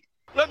Mike.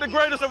 Let the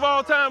greatest of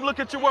all time look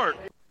at your work.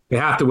 They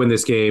have to win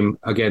this game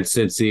against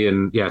Cincy.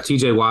 And, yeah,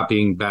 TJ Watt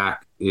being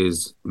back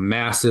is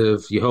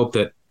massive. You hope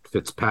that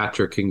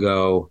Fitzpatrick can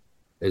go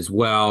as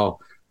well.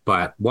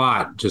 But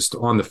Watt, just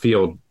on the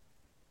field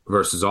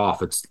versus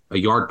off, it's a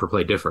yard per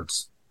play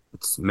difference.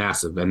 It's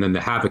massive. And then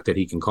the havoc that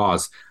he can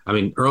cause. I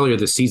mean, earlier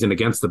this season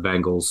against the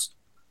Bengals,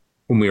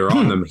 when we were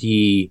on them,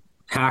 he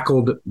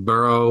tackled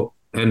Burrow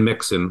and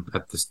Mixon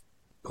at the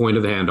point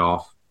of the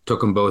handoff,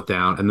 took them both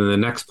down, and then the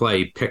next play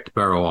he picked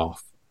Burrow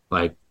off.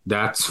 Like,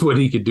 that's what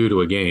he could do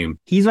to a game.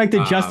 He's like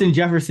the Justin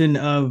Jefferson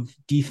of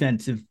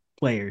defensive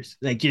players.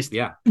 Like, just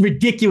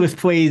ridiculous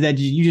plays that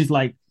you just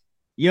like,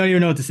 you don't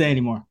even know what to say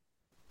anymore.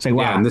 It's like,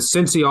 wow. Yeah, and the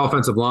Cincy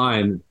offensive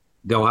line,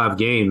 they'll have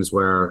games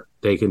where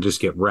they can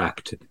just get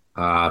wrecked.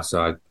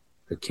 So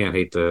I can't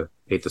hate the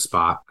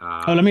spot.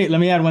 Let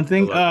me add one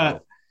thing.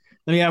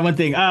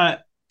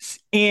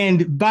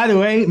 And by the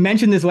way,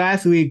 mentioned this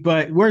last week,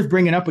 but worth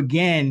bringing up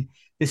again.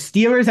 The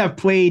Steelers have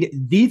played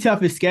the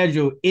toughest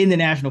schedule in the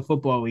National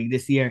Football League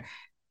this year.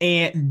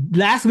 And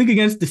last week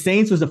against the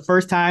Saints was the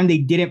first time they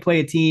didn't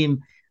play a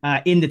team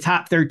in the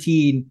top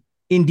 13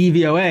 in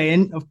DVOA.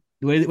 And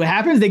what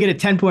happens? They get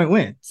a 10-point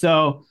win.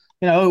 So,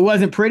 it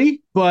wasn't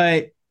pretty,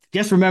 but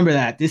just remember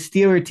that this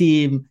Steelers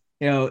team,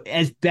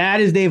 as bad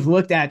as they've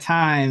looked at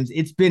times,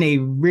 it's been a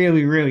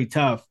really, really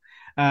tough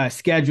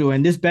schedule.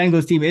 And this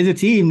Bengals team is a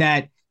team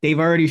that they've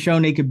already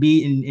shown they could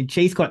beat, and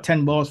Chase caught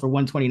 10 balls for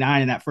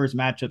 129 in that first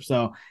matchup.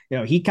 So,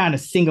 he kind of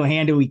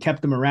single-handedly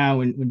kept them around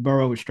when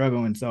Burrow was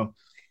struggling. So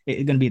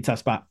it's going to be a tough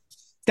spot.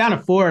 It's down to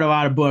 4 at a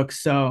lot of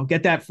books. So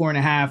get that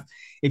 4.5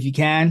 if you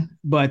can,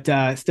 but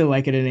still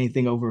like it at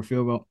anything over a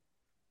field goal.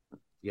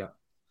 Yeah.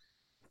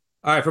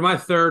 All right. For my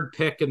third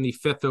pick in the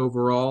 5th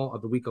overall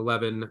of the Week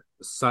 11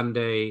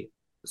 Sunday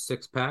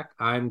 6-pack,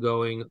 I'm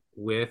going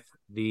with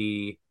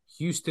the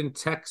Houston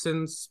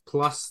Texans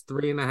plus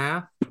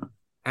 3.5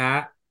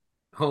 at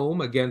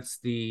home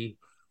against the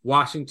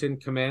Washington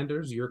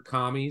Commanders, your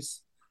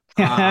commies.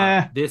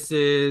 This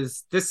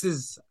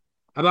is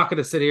I'm not going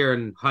to sit here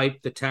and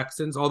hype the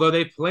Texans, although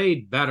they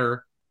played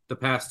better the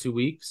past 2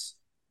 weeks.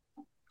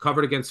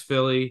 Covered against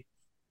Philly.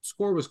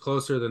 Score was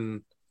closer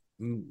than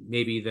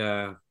maybe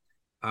the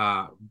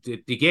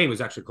game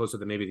was actually closer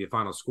than maybe the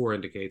final score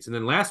indicates. And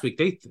then last week,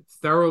 they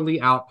thoroughly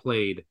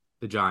outplayed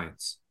the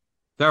Giants.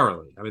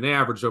 Thoroughly. I mean, they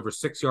averaged over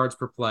 6 yards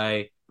per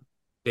play.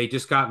 They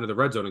just got into the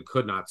red zone and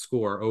could not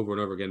score over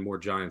and over again. More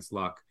Giants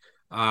luck.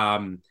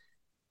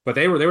 But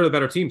they were the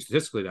better team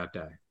statistically that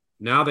day.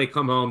 Now they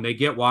come home. They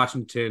get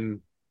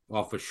Washington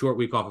off a short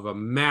week off of a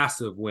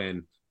massive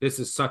win. This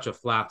is such a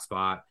flat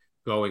spot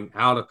going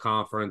out of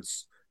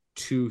conference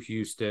to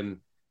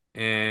Houston.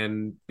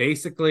 And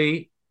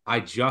basically, I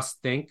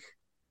just think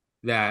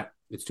that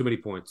it's too many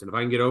points. And if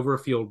I can get over a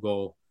field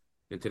goal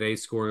in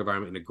today's scoring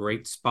environment in a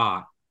great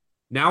spot,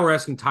 now we're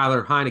asking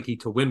Tyler Heinicke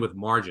to win with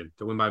margin,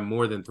 to win by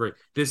more than 3.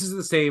 This is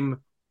the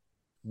same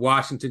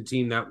Washington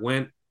team that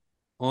went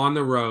on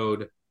the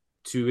road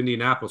to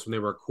Indianapolis when they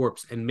were a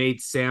corpse and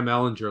made Sam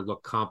Ehlinger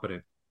look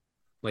competent,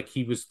 like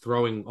he was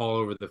throwing all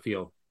over the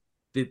field.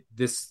 We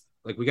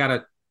got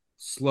to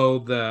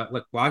slow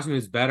Washington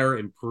is better,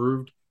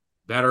 improved,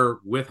 better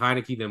with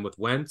Heinicke than with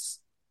Wentz.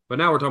 But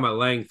now we're talking about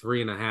laying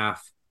 3.5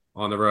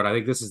 on the road. I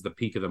think this is the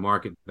peak of the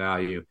market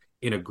value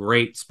in a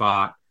great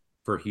spot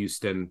for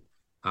Houston.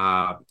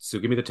 So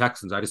give me the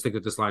Texans. I just think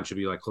that this line should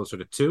be like closer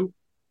to 2.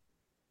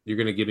 You're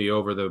going to give me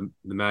over the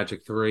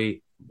magic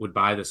 3. Would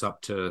buy this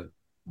up to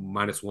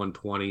minus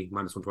 120,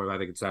 minus 125. I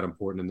think it's that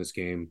important in this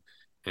game.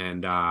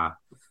 And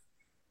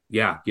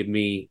give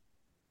me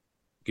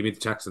the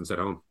Texans at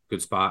home.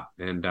 Good spot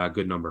and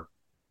good number.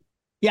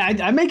 Yeah,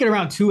 I make it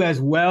around 2 as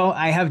well.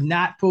 I have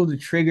not pulled the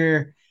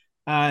trigger.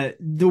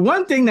 The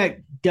one thing that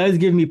does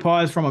give me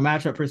pause from a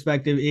matchup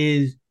perspective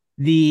is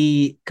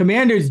the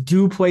Commanders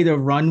do play the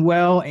run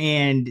well,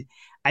 and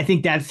I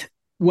think that's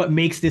what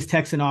makes this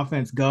Texan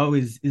offense go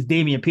is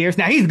Dameon Pierce.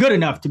 Now, he's good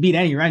enough to beat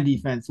any run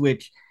defense,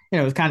 which,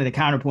 is kind of the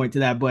counterpoint to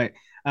that, but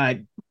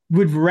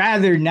would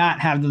rather not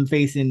have them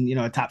facing,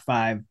 a top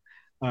 5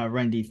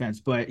 run defense.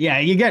 But yeah,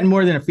 you're getting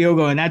more than a field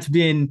goal, and it's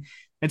been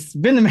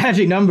the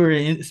magic number,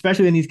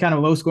 especially in these kind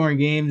of low scoring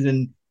games.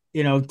 And,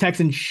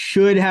 Texans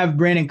should have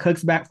Brandon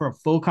Cooks back for a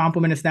full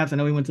complement of snaps. I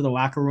know he went to the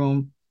locker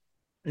room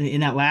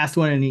in that last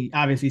one, and he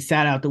obviously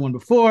sat out the one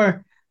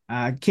before.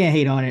 Can't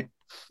hate on it.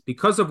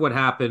 Because of what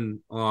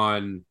happened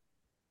on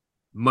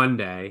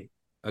Monday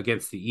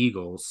against the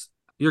Eagles,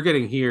 you're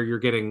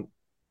getting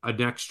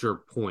an extra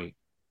point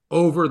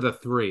over the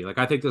 3. Like,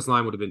 I think this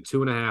line would have been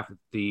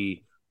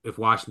 2.5 if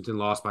Washington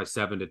lost by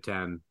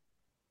 7-10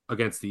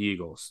 against the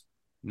Eagles.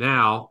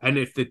 Now, and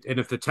if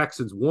the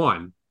Texans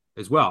won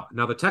as well.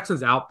 Now, the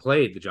Texans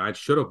outplayed the Giants,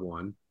 should have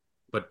won,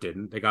 but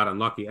didn't. They got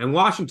unlucky. And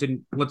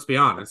Washington, let's be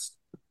honest,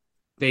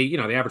 they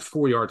averaged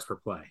 4 yards per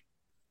play,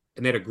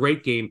 and they had a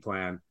great game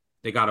plan.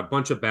 They got a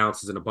bunch of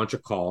bounces and a bunch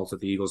of calls that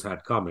the Eagles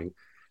had coming,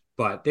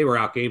 but they were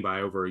outgained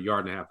by over 1.5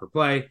 yards per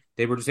play.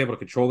 They were just able to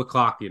control the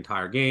clock the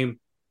entire game.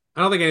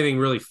 I don't think anything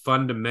really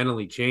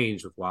fundamentally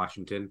changed with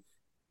Washington.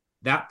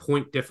 That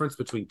point difference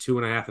between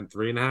 2.5 and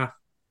 3.5,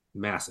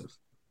 massive.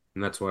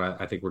 And that's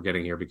what I think we're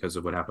getting here because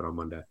of what happened on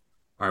Monday.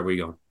 All right, where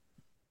you going?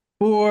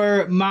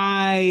 For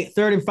my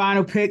third and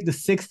final pick, the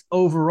 6th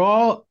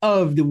overall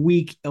of the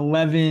Week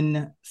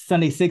 11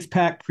 Sunday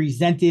 6-pack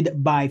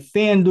presented by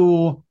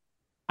FanDuel,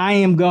 I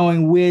am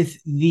going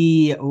with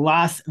the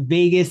Las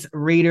Vegas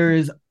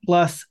Raiders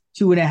plus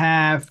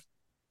 2.5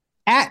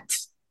 at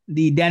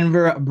the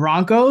Denver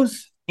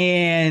Broncos.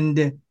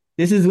 And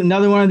this is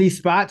another one of these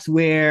spots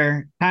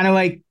where, kind of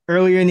like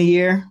earlier in the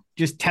year,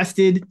 just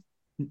tested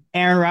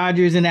Aaron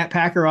Rodgers in that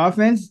Packer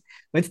offense.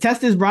 Let's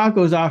test this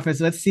Broncos offense.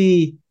 Let's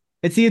see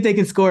if they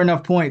can score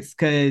enough points,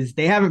 because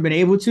they haven't been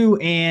able to.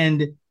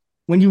 And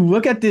when you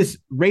look at this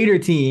Raider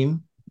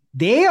team,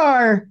 they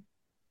are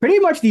pretty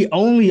much the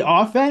only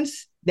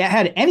offense that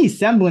had any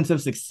semblance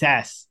of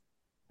success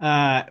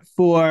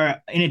for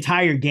an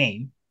entire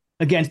game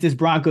against this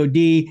Bronco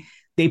D.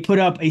 They put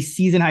up a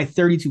season-high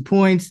 32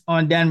 points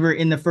on Denver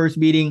in the first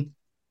meeting,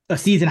 a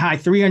season-high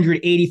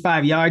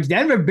 385 yards.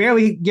 Denver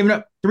barely given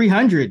up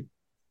 300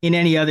 in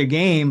any other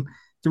game,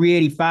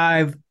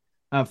 385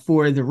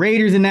 for the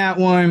Raiders in that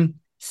one.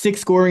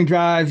 6 scoring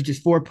drives,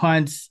 just 4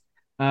 punts,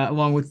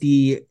 along with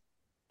the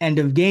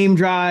end-of-game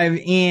drive.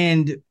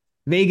 And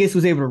Vegas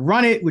was able to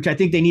run it, which I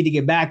think they need to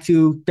get back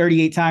to,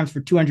 38 times for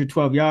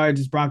 212 yards.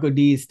 This Bronco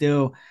D is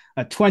still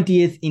a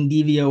 20th in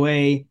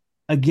DVOA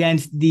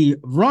against the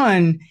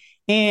run.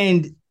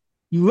 And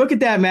you look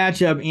at that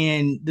matchup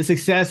and the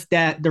success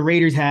that the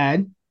Raiders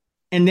had,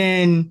 and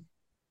then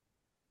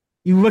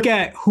you look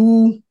at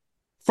who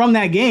from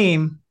that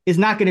game is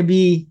not going to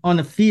be on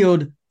the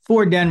field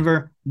for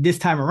Denver this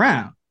time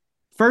around.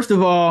 First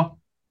of all,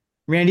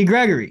 Randy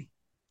Gregory,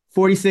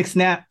 46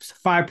 snaps,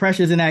 5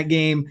 pressures in that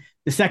game,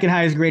 the second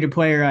highest graded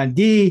player on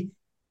D.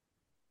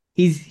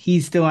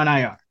 He's still on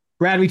IR.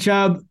 Bradley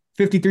Chubb,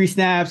 53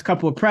 snaps,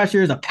 couple of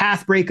pressures, a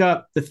pass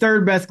breakup, the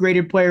third best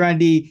graded player on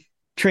D,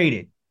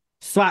 traded.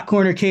 Slot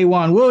corner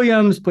K'Wan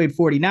Williams played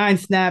 49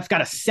 snaps,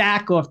 got a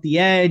sack off the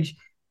edge.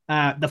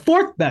 The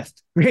fourth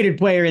best graded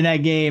player in that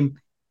game,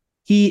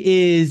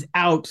 he is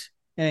out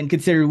and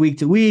considered week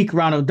to week.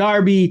 Ronald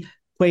Darby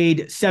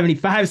played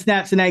 75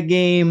 snaps in that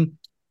game,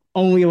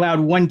 only allowed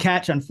 1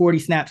 catch on 40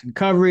 snaps in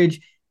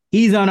coverage.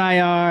 He's on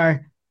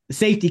IR. The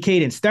safety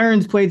Caden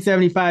Stearns played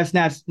 75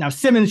 snaps. Now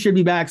Simmons should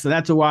be back, so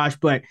that's a wash.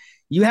 But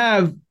you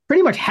have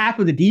pretty much half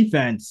of the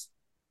defense,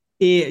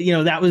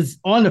 that was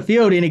on the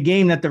field in a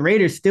game that the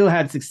Raiders still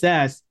had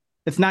success.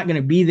 That's not going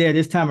to be there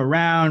this time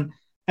around.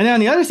 And then on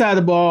the other side of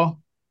the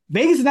ball,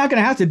 Vegas is not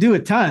going to have to do a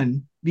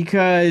ton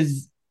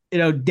because,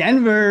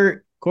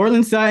 Denver,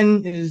 Courtland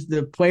Sutton is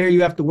the player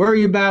you have to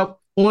worry about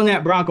on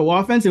that Bronco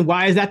offense. And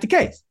why is that the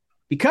case?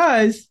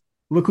 Because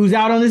look who's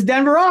out on this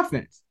Denver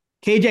offense.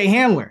 KJ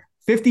Hamler,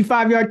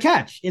 55-yard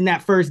catch in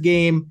that first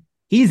game.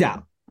 He's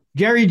out.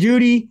 Jerry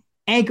Jeudy,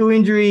 ankle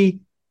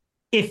injury,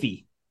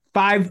 iffy.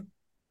 5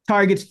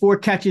 targets, 4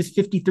 catches,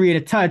 53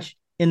 and a touch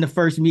in the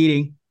first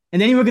meeting.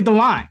 And then you look at the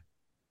line.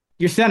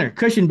 Your center,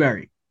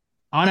 Cushenberry,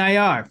 on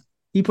IR.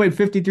 He played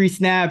 53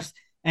 snaps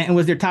and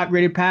was their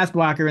top-rated pass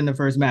blocker in the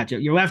first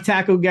matchup. Your left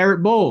tackle,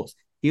 Garrett Bowles.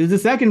 He was the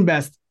second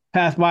best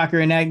pass blocker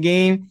in that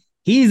game.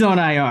 He's on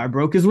IR,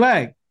 broke his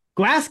leg.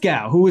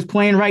 Glasgow, who was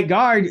playing right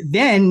guard,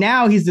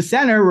 now he's the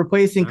center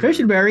replacing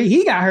Cushenberry.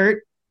 He got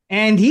hurt,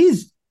 and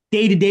he's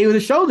day-to-day with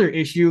a shoulder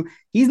issue.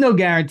 He's no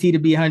guarantee to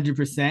be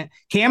 100%.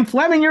 Cam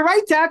Fleming, your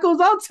right tackle,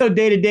 is also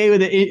day-to-day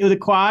with a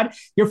quad.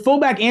 Your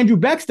fullback, Andrew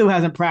Beck, still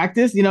hasn't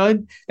practiced.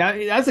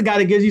 That's a guy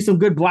that gives you some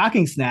good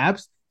blocking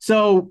snaps.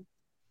 So,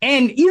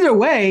 and either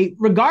way,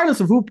 regardless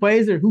of who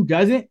plays or who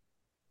doesn't,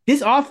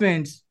 this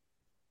offense,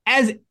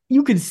 as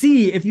you can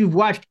see if you've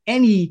watched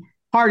any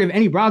part of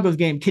any Broncos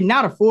game,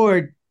 cannot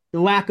afford the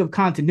lack of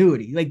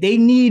continuity. Like, they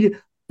need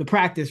the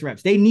practice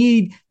reps. They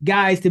need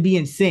guys to be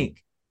in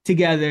sync.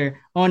 together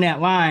on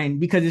that line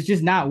because it's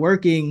just not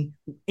working.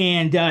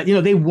 And,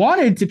 they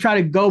wanted to try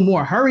to go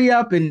more hurry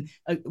up. And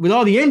with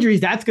all the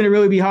injuries, that's going to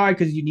really be hard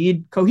because you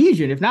need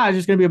cohesion. If not, it's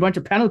just going to be a bunch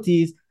of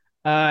penalties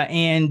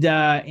and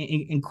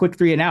quick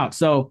 3 and out.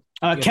 So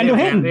Kendall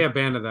Hinton. They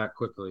abandoned that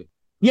quickly.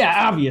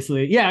 Yeah,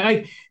 obviously.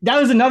 Yeah, that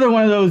was another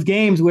one of those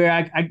games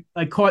where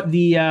I caught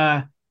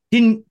the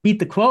didn't beat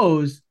the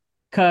close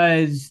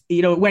because,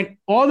 it went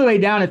all the way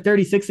down at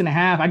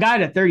 36.5. I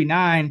got it at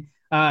 39,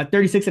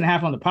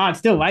 36.5 on the pod,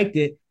 still liked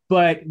it,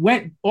 but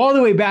went all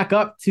the way back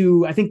up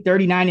to, I think,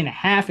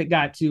 39.5 it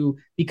got to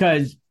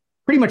because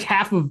pretty much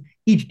half of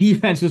each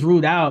defense was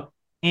ruled out.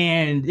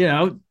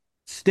 And,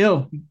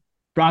 still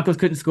Broncos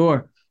couldn't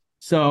score.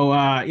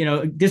 So,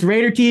 this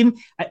Raider team,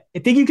 I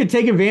think you could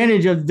take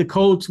advantage of the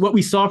Colts, what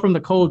we saw from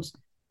the Colts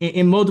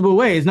in multiple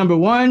ways. Number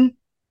one,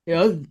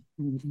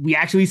 we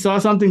actually saw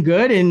something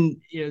good,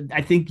 and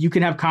I think you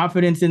can have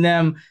confidence in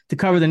them to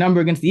cover the number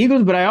against the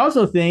Eagles. But I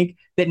also think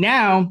that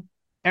now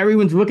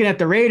everyone's looking at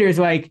the Raiders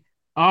like,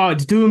 oh,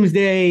 it's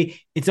doomsday.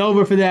 It's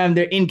over for them.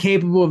 They're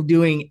incapable of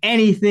doing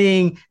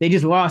anything. They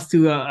just lost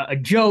to a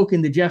joke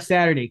in the Jeff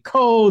Saturday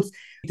Colts.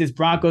 This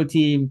Bronco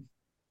team,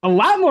 a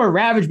lot more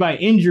ravaged by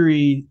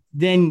injury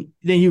than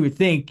you would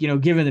think,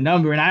 given the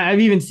number. And I've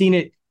even seen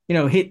it,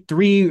 hit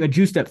 3,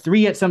 juiced up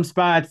 3 at some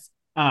spots.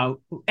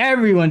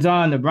 Everyone's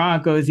on the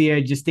Broncos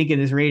here, just thinking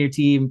this Raider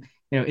team,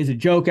 is a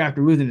joke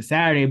after losing to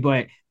Saturday.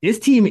 But this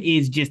team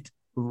is just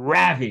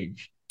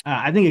ravaged.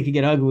 I think it could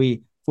get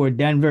ugly for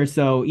Denver.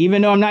 So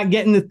even though I'm not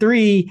getting the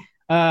 3,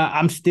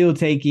 I'm still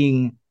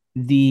taking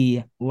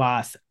the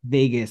Las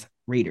Vegas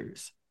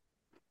Raiders.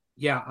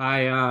 Yeah,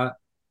 I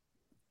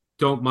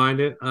don't mind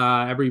it.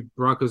 Every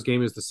Broncos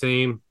game is the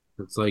same.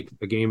 It's like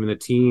a game in the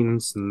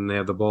teens, and they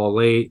have the ball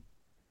late,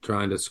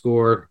 trying to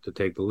score to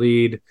take the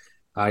lead.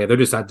 They're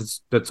just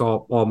that's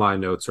all my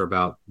notes are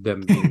about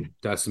them being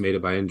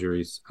decimated by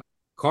injuries.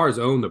 Carrs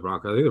own the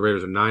Broncos. I think the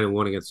Raiders are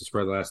 9-1 against the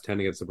spread, the last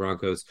 10 against the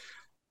Broncos.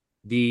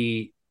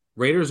 The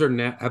Raiders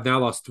have now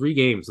lost 3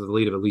 games with a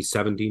lead of at least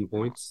 17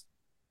 points.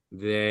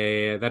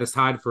 That is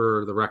tied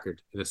for the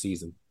record in a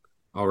season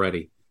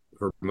already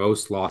for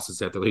most losses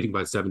that they're leading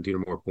by 17 or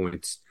more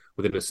points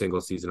within a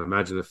single season.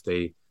 Imagine if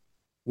they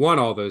won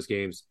all those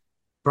games.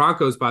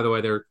 Broncos, by the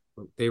way,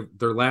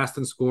 they're last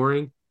in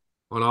scoring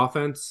on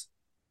offense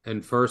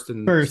and first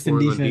in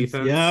scoring on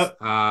defense. Yep.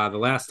 The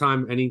last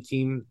time any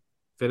team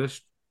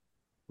finished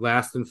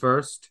last and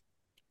first,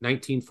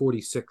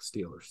 1946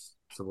 Steelers.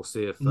 So we'll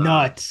see if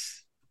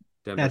nuts.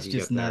 Denver That's can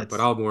just get there. nuts. But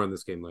I'll more on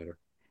this game later.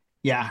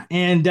 Yeah,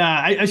 and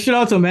I should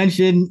also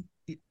mention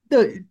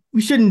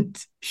we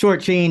shouldn't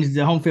shortchange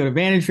the home field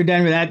advantage for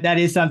Denver. That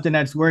is something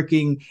that's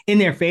working in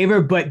their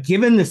favor. But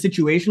given the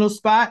situational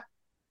spot,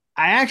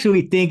 I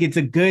actually think it's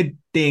a good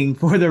thing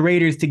for the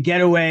Raiders to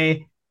get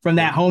away from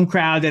that home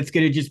crowd that's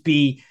going to just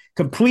be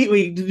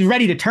completely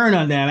ready to turn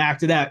on them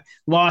after that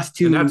loss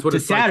to, and that's what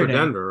it's Saturday. Like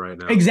for Denver right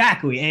now.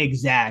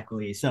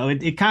 Exactly. So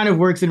it kind of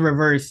works in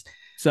reverse.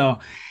 So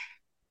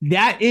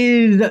that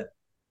is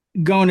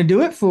going to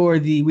do it for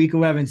the Week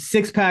 11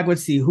 6-pack.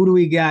 Let's see. Who do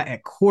we got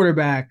at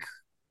quarterback?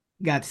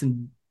 Got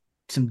some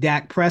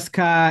Dak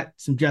Prescott,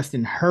 some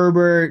Justin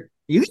Herbert.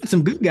 You got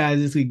some good guys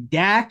this week.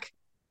 Dak,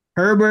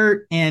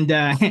 Herbert, and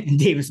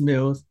Davis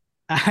Mills.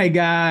 I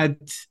got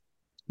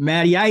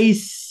Matty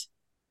Ice,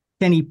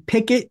 Kenny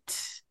Pickett,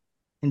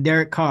 and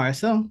Derek Carr.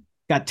 So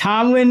got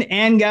Tomlin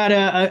and got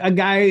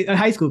a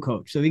high school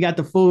coach. So we got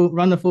the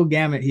full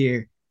gamut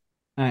here.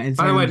 By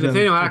the way,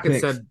 Nathaniel Hackett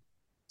said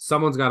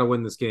someone's got to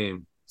win this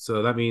game.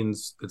 So that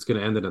means it's going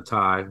to end in a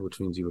tie, which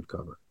means you would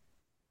cover.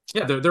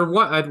 Yeah, they're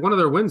one of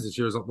their wins this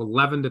year is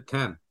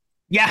 11-10.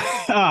 Yeah.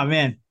 Oh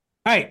man.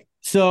 All right.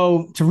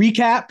 So to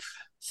recap,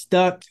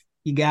 stuck.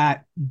 You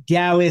got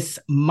Dallas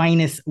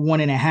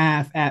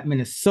 -1.5 at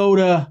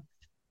Minnesota.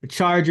 The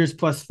Chargers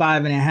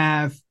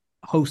 +5.5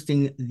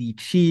 hosting the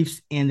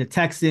Chiefs, and the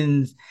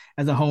Texans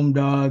as a home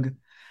dog.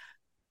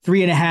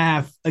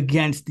 3.5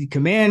 against the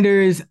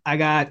Commanders. I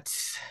got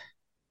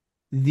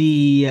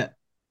the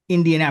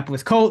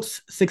Indianapolis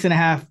Colts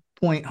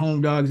 6.5-point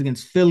home dogs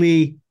against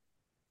Philly.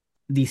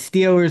 The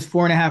Steelers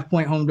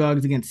 4.5-point home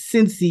dogs against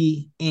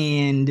Cincy,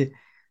 and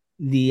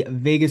the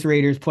Vegas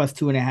Raiders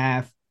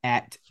 +2.5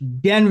 at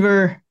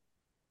Denver.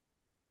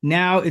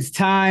 Now it's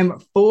time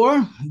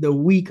for the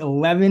Week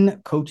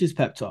 11 Coaches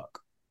Pep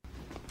Talk.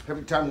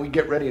 Every time we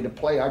get ready to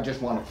play, I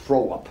just want to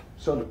throw up.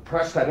 So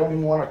depressed, I don't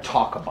even want to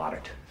talk about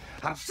it.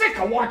 I'm sick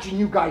of watching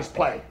you guys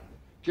play.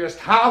 Just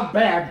how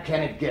bad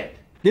can it get?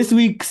 This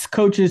week's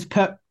Coaches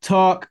Pep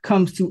Talk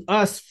comes to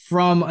us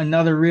from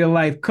another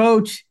real-life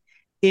coach.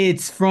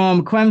 It's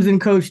from Clemson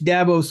coach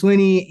Dabo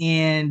Swinney,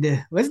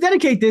 and let's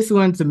dedicate this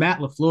one to Matt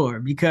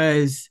LaFleur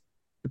because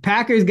the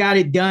Packers got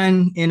it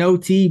done in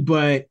OT,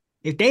 but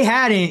if they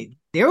hadn't,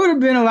 there would have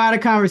been a lot of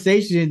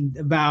conversation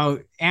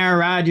about Aaron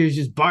Rodgers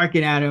just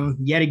barking at him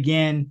yet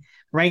again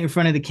right in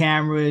front of the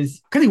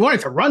cameras because he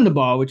wanted to run the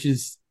ball, which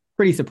is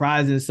pretty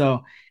surprising.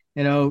 So,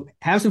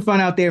 have some fun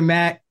out there,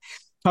 Matt.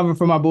 Cover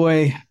for my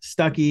boy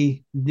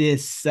Stuckey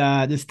this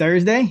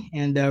Thursday,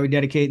 and we're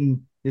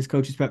dedicating this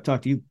Coach's Pep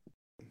Talk to you.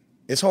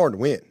 It's hard to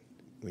win.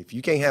 If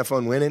you can't have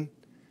fun winning,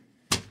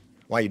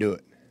 why you do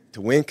it?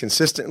 To win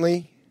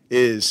consistently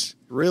is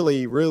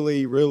really,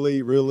 really,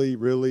 really, really,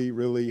 really,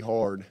 really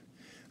hard.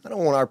 I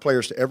don't want our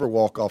players to ever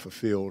walk off a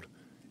field,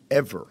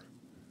 ever,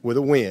 with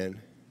a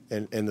win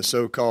and the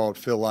so-called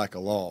feel like a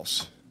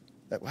loss.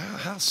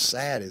 How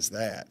sad is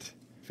that?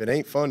 If it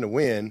ain't fun to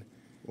win,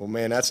 well,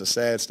 man, that's a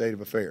sad state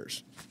of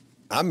affairs.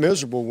 I'm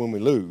miserable when we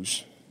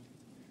lose.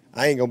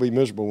 I ain't going to be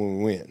miserable when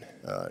we win.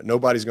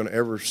 Nobody's going to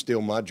ever steal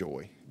my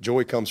joy.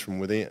 Joy comes from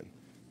within.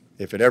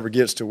 If it ever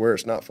gets to where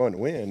it's not fun to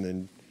win,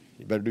 then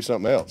you better do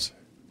something else.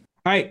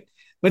 All right,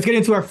 let's get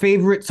into our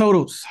favorite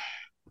totals.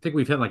 I think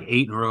we've had like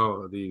 8 in a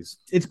row of these.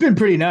 It's been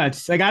pretty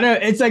nuts.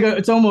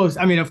 It's almost,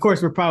 I mean, of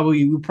course, we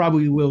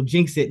probably will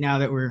jinx it now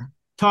that we're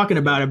talking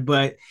about it,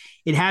 but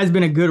it has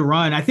been a good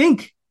run. I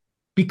think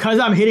because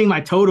I'm hitting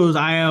my totals,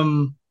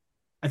 I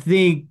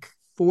think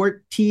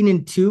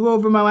 14-2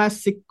 over my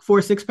last 4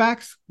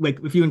 6-packs, like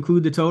if you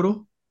include the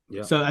total.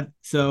 Yeah.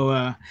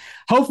 So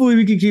hopefully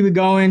we can keep it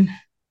going.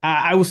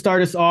 I will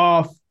start us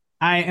off.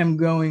 I am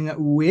going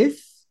with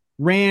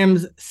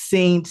Rams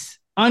Saints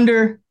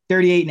under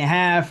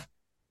 38.5.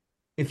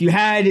 If you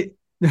had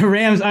the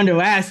Rams under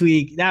last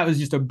week, that was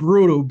just a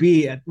brutal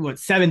beat at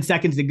 7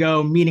 seconds to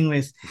go,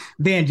 meaningless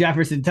Van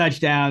Jefferson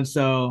touchdown.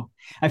 So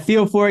I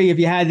feel for you if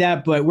you had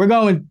that, but we're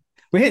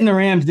hitting the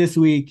Rams this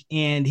week,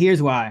 and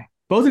here's why.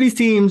 Both of these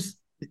teams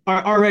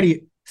are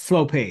already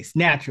slow pace,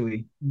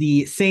 naturally.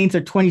 The Saints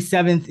are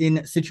 27th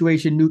in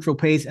situation neutral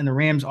pace, and the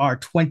Rams are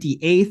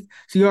 28th.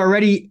 So you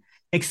already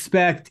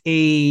expect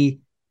a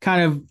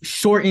kind of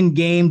shortened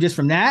game just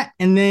from that.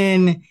 And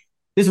then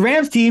this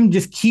Rams team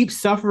just keeps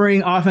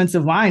suffering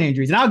offensive line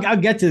injuries. And I'll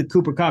get to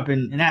Cooper Kupp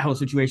and that whole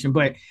situation.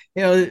 But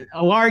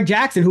Lamar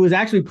Jackson, who was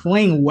actually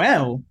playing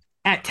well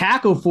at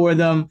tackle for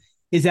them,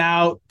 is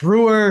out.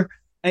 Brewer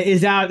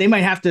is out. They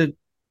might have to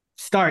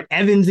start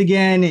Evans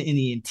again in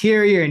the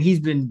interior, and he's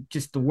been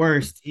just the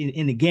worst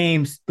in the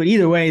games. But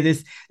either way,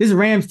 this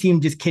Rams team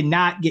just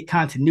cannot get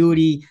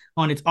continuity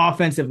on its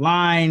offensive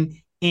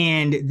line,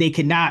 and they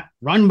cannot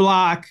run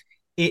block.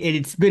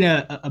 It's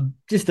been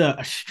just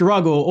a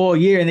struggle all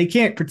year, and they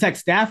can't protect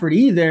Stafford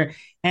either.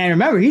 And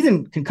remember, he's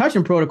in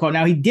concussion protocol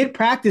now. He did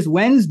practice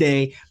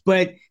Wednesday,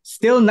 but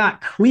still not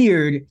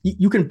cleared.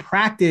 You can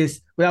practice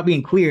without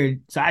being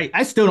cleared. So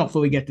I still don't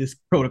fully get this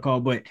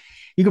protocol, but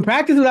you can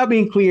practice without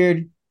being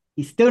cleared.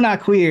 He's still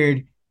not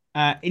cleared.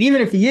 And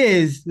even if he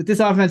is, with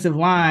this offensive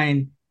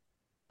line,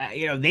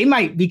 they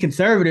might be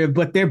conservative,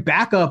 but their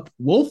backup,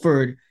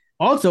 Wolford,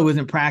 also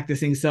isn't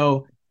practicing.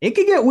 So it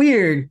could get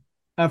weird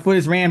for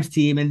this Rams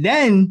team. And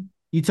then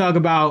you talk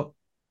about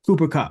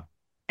Cooper Kupp.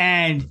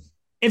 And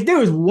if there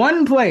was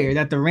one player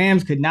that the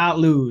Rams could not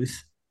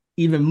lose,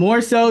 even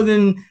more so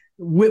than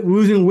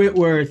losing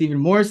Whitworth, even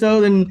more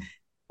so than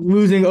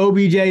losing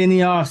OBJ in the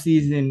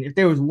offseason, if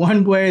there was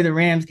one player the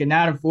Rams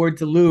cannot afford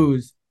to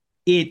lose,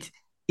 it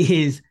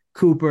is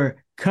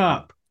Cooper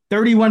Kupp.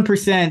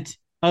 31%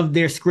 of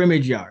their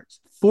scrimmage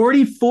yards,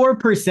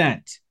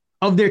 44%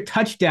 of their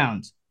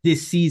touchdowns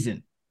this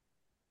season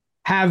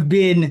have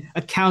been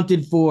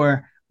accounted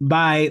for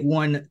by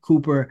one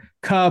Cooper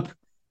Kupp.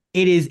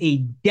 It is a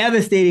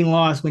devastating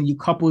loss when you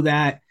couple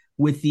that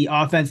with the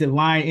offensive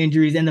line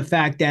injuries and the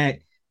fact that,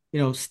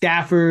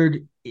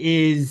 Stafford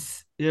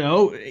is,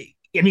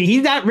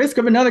 he's at risk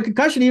of another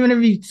concussion, even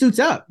if he suits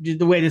up, just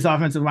the way this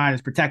offensive line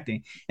is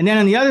protecting. And then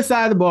on the other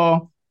side of the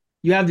ball,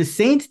 you have the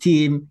Saints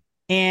team.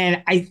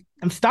 And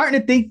I'm starting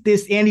to think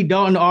this Andy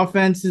Dalton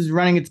offense is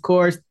running its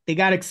course. They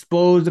got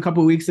exposed a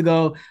couple of weeks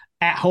ago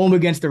at home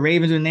against the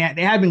Ravens, and they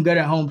had been good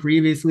at home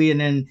previously. And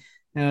then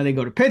they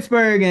go to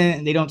Pittsburgh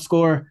and they don't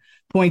score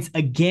points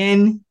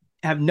again.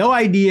 I have no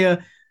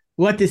idea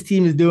what this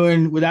team is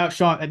doing without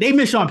Sean. They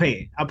miss Sean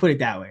Payton. I'll put it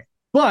that way.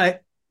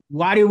 But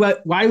why do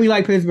we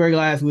like Pittsburgh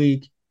last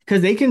week?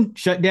 Because they can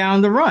shut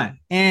down the run.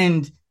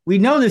 And we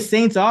know the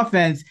Saints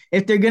offense,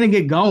 if they're going to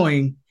get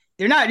going,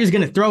 they're not just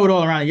going to throw it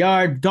all around the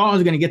yard.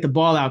 Dalton's going to get the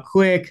ball out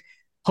quick.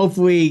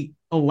 Hopefully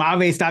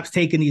Olave stops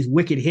taking these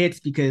wicked hits,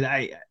 because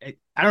I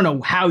don't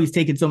know how he's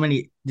taken so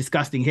many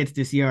disgusting hits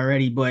this year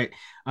already, but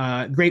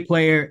great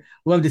player.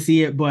 Love to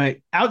see it. But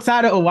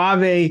outside of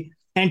Olave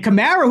and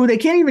Kamara, who they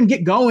can't even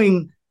get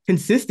going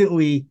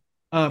consistently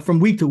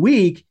from week to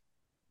week,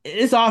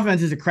 this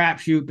offense is a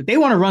crapshoot, but they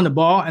want to run the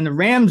ball, and the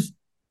Rams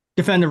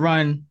defend the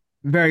run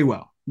very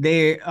well.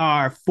 They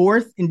are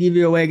 4th in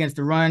DVOA against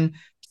the run,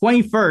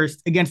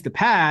 21st against the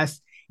pass.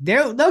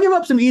 They'll give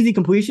up some easy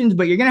completions,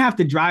 but you're going to have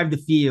to drive the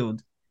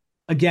field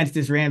against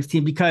this Rams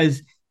team,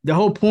 because the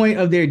whole point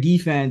of their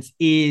defense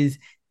is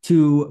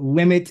to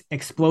limit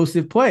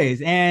explosive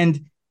plays.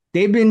 And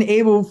they've been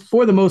able,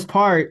 for the most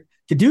part,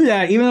 to do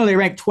that, even though they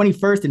rank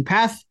 21st in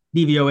pass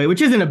DVOA,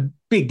 which isn't a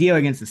big deal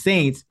against the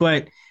Saints.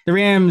 But the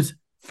Rams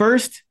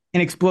first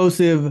in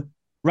explosive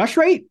rush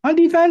rate on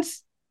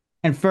defense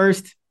and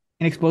first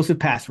in explosive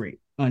pass rate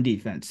on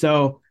defense.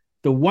 So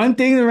the one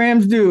thing the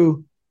Rams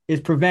do is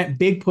prevent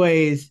big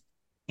plays,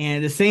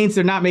 and the Saints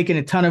are not making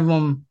a ton of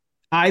them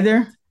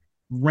either.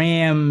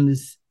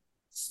 Rams,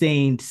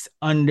 Saints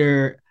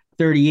under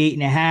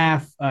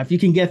 38.5. If you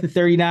can get the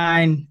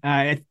 39,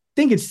 I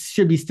think it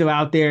should be still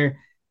out there.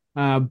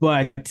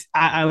 But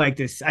I like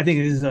this. I think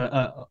this is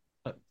a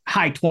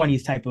high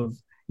 20s type of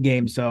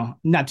game, so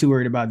not too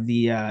worried about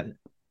the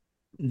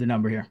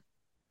number here.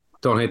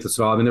 Don't hate this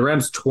at all. I mean, the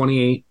Rams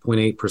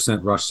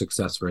 28.8% rush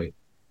success rate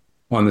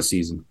on the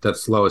season.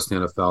 That's lowest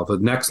in the NFL. The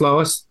next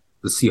lowest,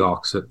 the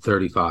Seahawks at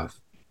 35.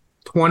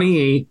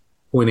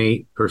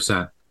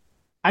 28.8%.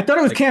 I thought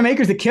it was Cam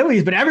Akers'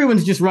 Achilles, but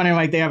everyone's just running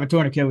like they have a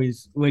torn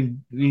Achilles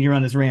when you're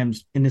on this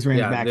Rams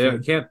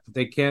backfield.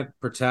 They can't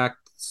protect.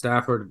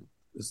 Stafford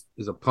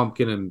is a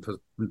pumpkin and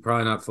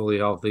probably not fully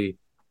healthy.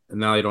 And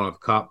now you don't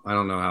have Kupp. I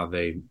don't know how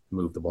they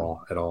move the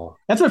ball at all.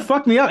 That's what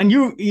fucked me up. And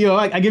you know,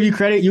 I give you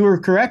credit. You were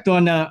correct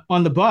on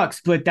the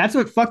Bucks, but that's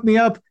what fucked me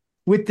up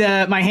with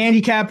my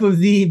handicap of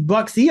the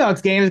Bucks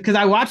Seahawks game, because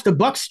I watched the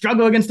Bucks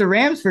struggle against the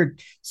Rams for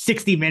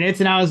 60 minutes,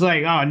 and I was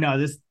like, oh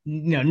no,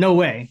 no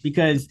way,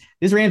 because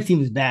this Rams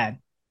team is bad.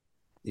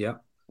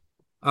 Yep.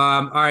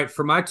 All right,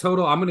 for my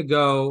total,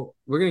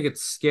 we're gonna get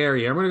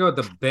scary. I'm gonna go with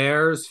the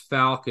Bears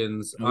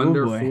Falcons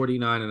under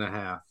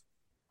 49.5.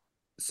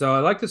 So I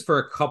like this for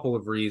a couple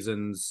of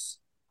reasons,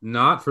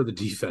 not for the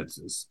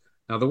defenses.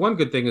 Now, the one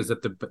good thing is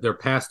that their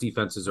pass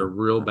defenses are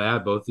real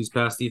bad. Both these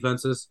pass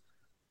defenses,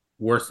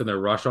 worse than their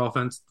rush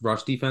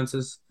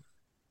defenses.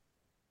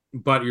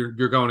 But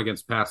you're going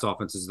against pass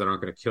offenses that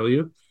aren't going to kill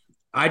you.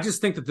 I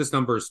just think that this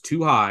number is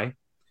too high.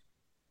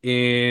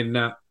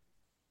 I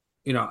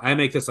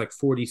make this like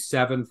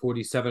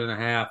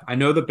 47.5. I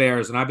know the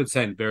Bears, and I've been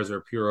saying Bears are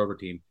a pure over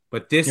team,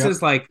 but this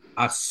is like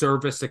a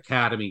service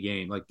academy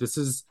game. Like, this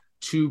is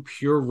two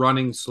pure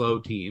running slow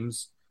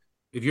teams.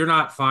 If you're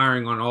not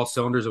firing on all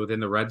cylinders within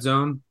the red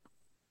zone,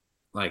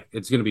 like,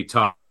 it's going to be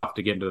tough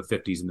to get into the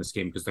 50s in this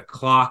game because the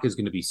clock is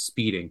going to be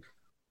speeding.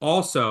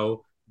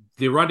 Also,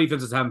 the run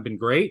defenses haven't been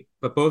great,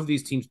 but both of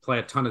these teams play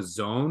a ton of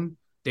zone.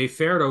 They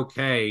fared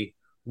okay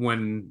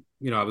when,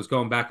 I was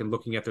going back and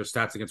looking at their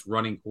stats against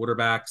running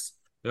quarterbacks.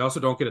 They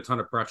also don't get a ton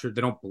of pressure. They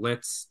don't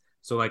blitz.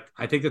 So, I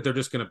think that they're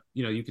just going to,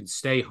 you can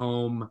stay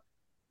home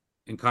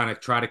and kind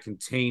of try to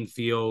contain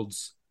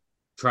Fields,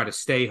 try to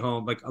stay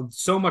home. Like,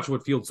 so much of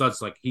what Fields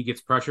does, like, he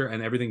gets pressure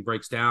and everything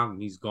breaks down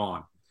and he's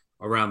gone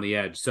around the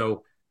edge.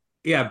 So,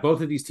 yeah, both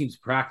of these teams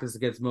practice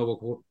against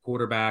mobile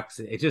quarterbacks.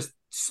 It's just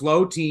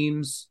slow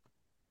teams,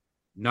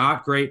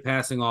 not great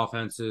passing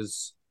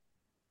offenses,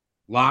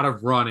 a lot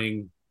of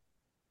running.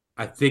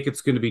 I think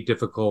it's going to be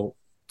difficult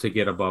to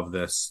get above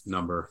this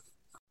number.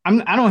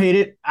 I don't hate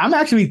it. I'm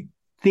actually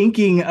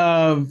thinking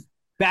of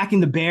backing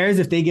the Bears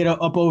if they get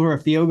up over a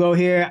field goal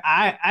here.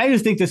 I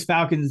just think this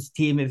Falcons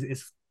team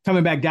is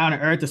coming back down to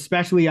earth,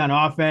 especially on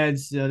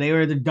offense. They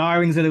were the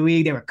darlings of the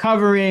league. They were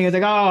covering. It's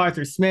like, oh,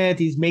 Arthur Smith,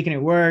 he's making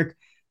it work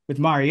with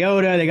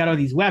Mariota. They got all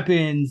these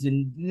weapons,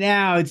 and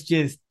now it's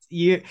just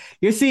you're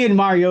seeing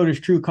Mariota's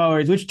true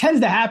colors, which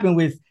tends to happen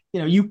with,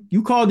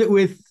 you called it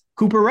with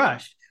Cooper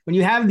Rush. When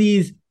you have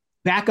these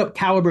backup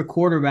caliber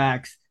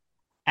quarterbacks,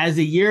 as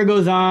the year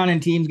goes on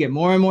and teams get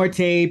more and more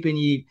tape and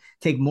you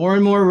take more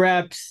and more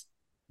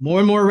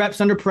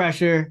reps under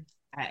pressure,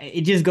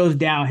 it just goes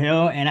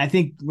downhill. And I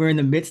think we're in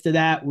the midst of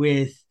that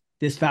with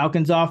this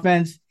Falcons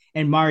offense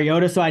and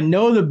Mariota. So I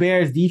know the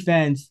Bears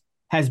defense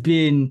has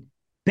been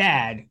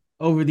bad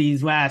over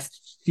these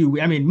last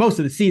most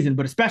of the season,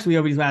 but especially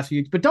over these last few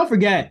weeks. But don't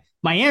forget,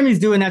 Miami's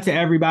doing that to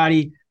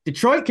everybody.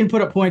 Detroit can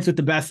put up points with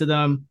the best of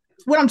them.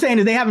 What I'm saying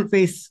is they haven't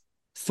faced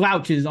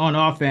slouches on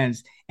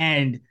offense.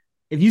 And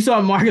if you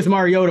saw Marcus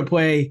Mariota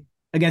play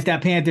against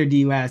that Panther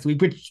D last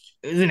week, which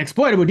is an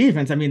exploitable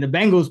defense. I mean, the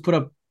Bengals put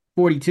up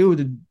 42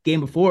 the game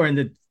before, and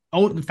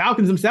the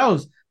Falcons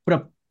themselves put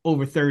up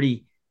over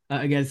 30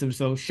 against them.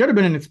 So should have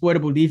been an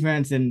exploitable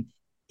defense, and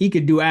he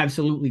could do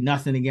absolutely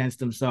nothing against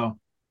them. So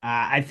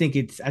I think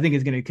it's going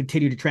to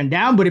continue to trend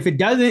down. But if it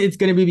doesn't, it's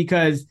going to be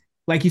because,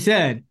 like you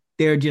said,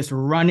 they're just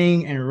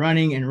running and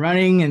running and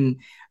running. And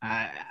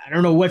I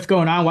don't know what's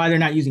going on, why they're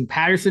not using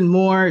Patterson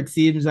more. It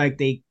seems like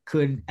they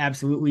could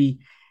absolutely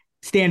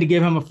stand to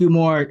give him a few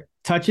more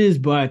touches,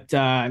 but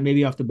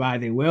maybe off the bye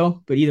they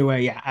will. But either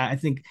way, yeah, I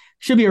think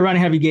should be a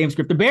run-heavy game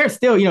script. The Bears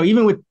still,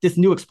 even with this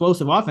new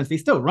explosive offense, they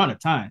still run a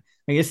ton.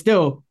 It's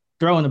still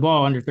throwing the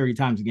ball under 30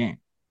 times a game.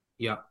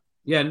 Yeah.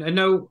 Yeah, and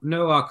no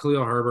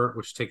Khalil Herbert,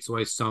 which takes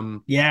away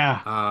some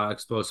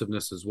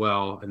explosiveness as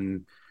well,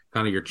 and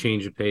kind of your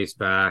change of pace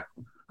back.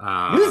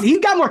 He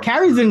got more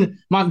carries than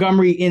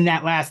Montgomery in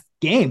that last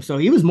game, so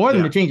he was more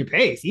than a change of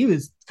pace. He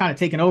was kind of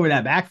taking over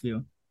that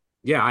backfield.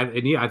 Yeah, I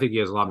think he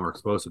has a lot more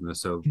explosiveness.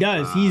 So he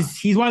does.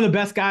 He's one of the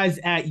best guys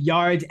at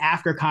yards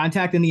after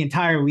contact in the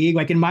entire league.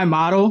 Like in my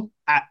model,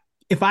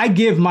 if I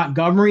give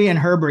Montgomery and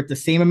Herbert the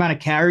same amount of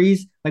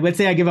carries, like let's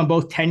say I give them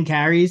both 10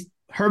 carries,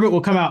 Herbert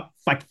will come out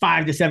like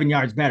 5 to 7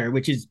 yards better,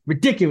 which is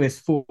ridiculous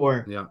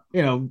for,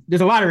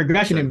 there's a lot of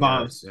regression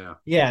involved.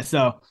 Yeah.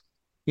 So,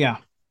 yeah.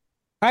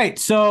 All right.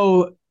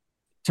 So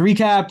to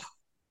recap,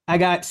 I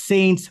got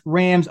Saints,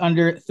 Rams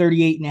under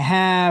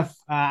 38.5.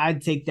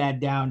 I'd take that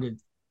down to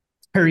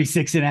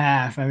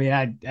 36.5. I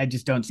mean, I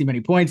just don't see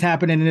many points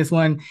happening in this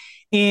one.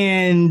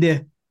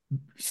 And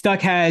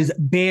Stuck has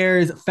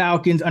Bears,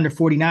 Falcons under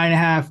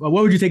 49.5. What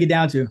would you take it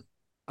down to?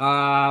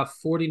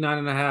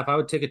 49.5. I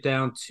would take it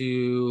down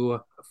to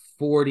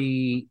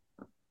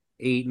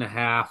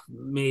 48.5,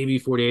 maybe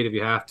 48 if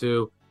you have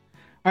to.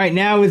 All right,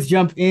 now let's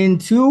jump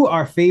into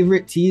our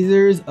favorite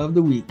teasers of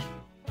the week.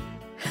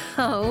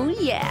 Oh,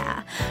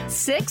 yeah.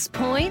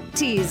 6-point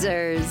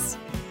teasers.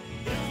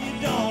 If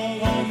you don't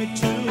want me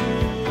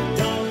to,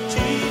 don't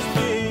tease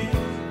me.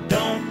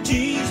 Don't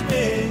tease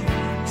me.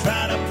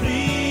 Try to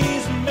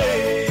please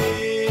me.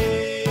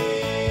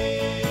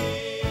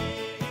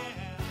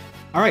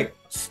 All right,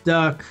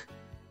 Stuck.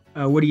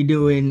 What are you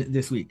doing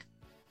this week?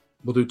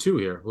 We'll do two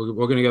here. We're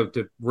going to go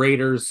to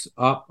Raiders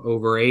up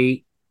over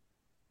 8,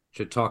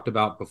 which I talked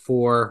about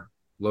before.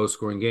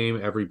 Low-scoring game.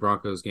 Every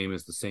Broncos game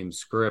is the same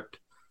script.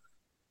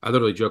 I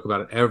literally joke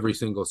about it every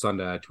single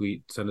Sunday. I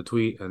send a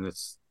tweet, and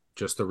it's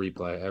just a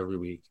replay every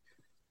week.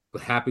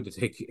 But happy to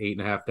take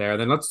 8.5 there.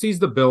 Then let's tease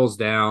the Bills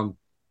down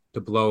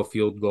to blow a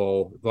field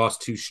goal.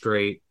 Lost 2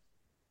 straight.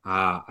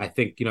 I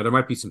think, there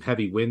might be some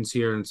heavy winds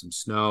here and some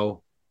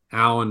snow.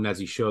 Allen, as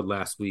he showed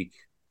last year,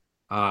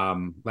 I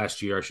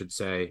should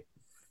say,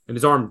 and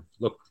his arm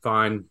looked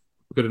fine,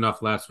 good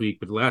enough last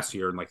week. But last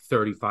year, in like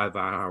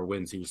 35-mile-an-hour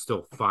winds, he was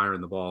still firing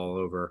the ball all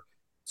over.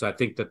 So I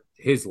think that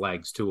his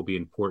legs, too, will be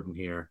important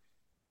here.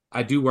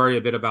 I do worry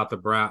a bit about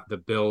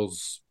the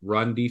Bills'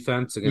 run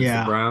defense against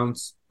the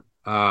Browns,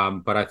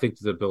 but I think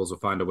the Bills will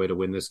find a way to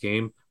win this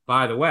game.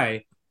 By the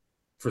way,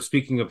 for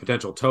speaking of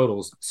potential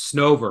totals,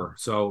 Snover.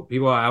 So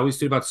I always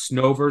do about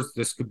Snovers.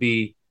 This could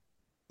be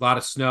a lot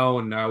of snow,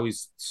 and I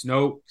always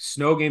snow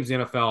games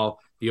in the NFL.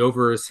 The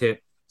over is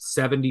hit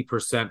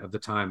 70% of the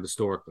time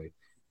historically.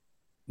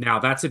 Now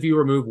that's if you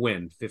remove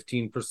wind,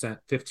 15%,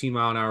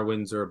 15-mile-an-hour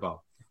winds or above.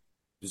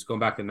 Just going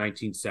back to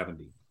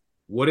 1970.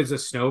 What is a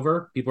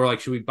snover? People are like,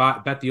 should we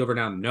bet the over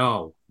now?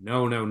 No.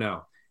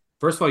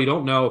 First of all, you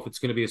don't know if it's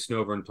going to be a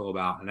snover until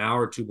about an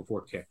hour or two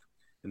before kick.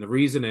 And the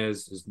reason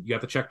is you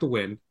have to check the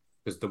wind,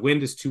 because the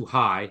wind is too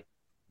high,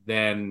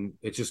 then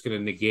it's just going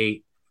to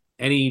negate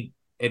any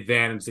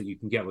advantage that you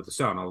can get with the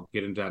sun. I'll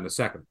get into that in a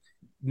second.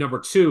 Number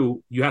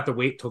 2, you have to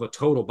wait till the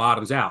total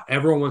bottoms out.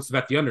 Everyone wants to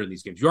bet the under in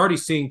these games. You're already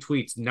seeing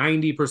tweets,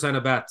 90%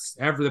 of bets.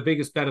 The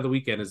biggest bet of the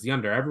weekend is the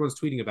under. Everyone's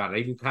tweeting about it,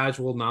 even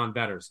casual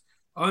non-bettors.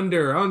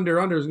 Under is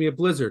going to be a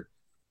blizzard.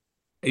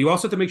 And you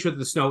also have to make sure that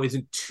the snow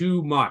isn't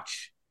too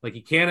much. Like,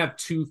 you can't have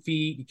 2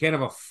 feet, you can't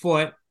have a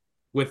foot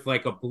with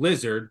like a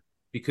blizzard,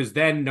 because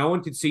then no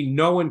one can see,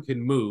 no one can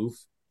move,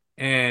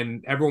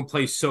 and everyone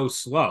plays so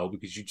slow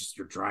because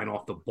you're drying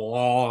off the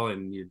ball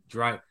and you're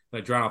drying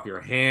off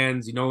your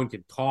hands. No one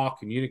can talk,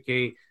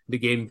 communicate. The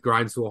game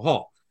grinds to a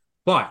halt.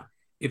 But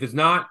if it's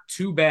not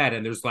too bad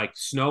and there's like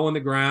snow on the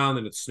ground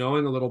and it's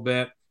snowing a little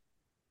bit,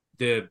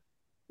 the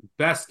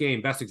best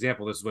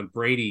example of this is when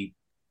Brady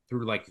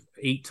threw like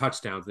 8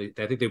 touchdowns. I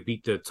think they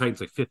beat the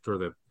Titans like 5th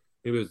or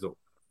it was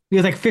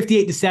like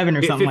 58-7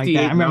 or something like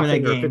that. I remember that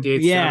game.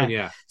 58-7,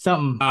 yeah.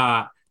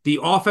 Something. The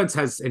offense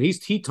has, and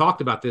he talked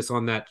about this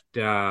on that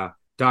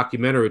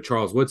documentary with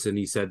Charles Woodson.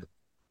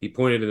 He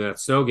pointed in that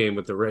snow game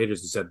with the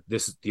Raiders and said,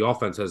 the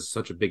offense has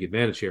such a big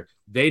advantage here.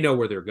 They know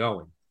where they're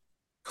going.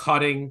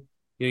 Cutting,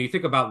 you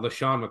think about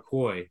LaShawn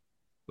McCoy,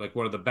 like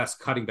one of the best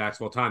cutting backs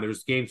of all time.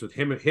 There's games with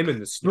him in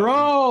the snow.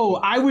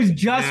 Bro, I was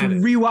just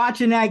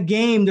rewatching that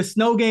game, the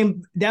snow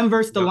game, them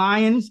versus the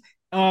Lions,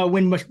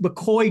 when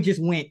McCoy just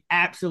went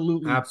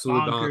absolutely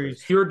bonkers.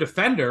 If you're a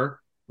defender,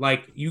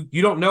 like you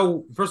don't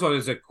know. First of all,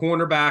 there's a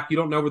cornerback. You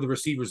don't know where the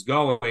receiver's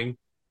going.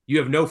 You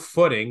have no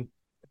footing.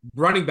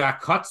 Running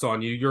back cuts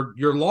on you.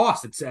 You're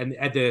lost. And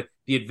the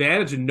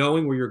advantage of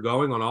knowing where you're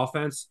going on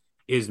offense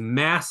is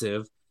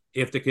massive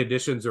if the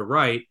conditions are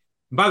right.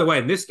 And by the way,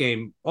 in this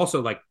game,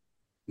 also like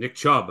Nick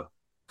Chubb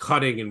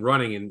cutting and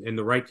running in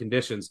the right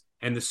conditions,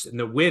 and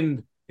the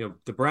wind.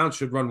 The Browns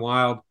should run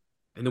wild,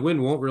 and the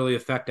wind won't really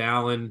affect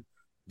Allen.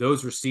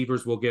 Those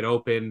receivers will get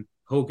open.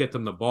 He'll get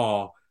them the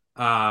ball.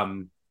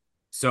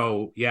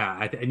 So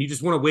yeah, and you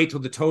just want to wait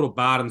till the total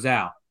bottoms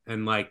out,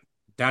 and like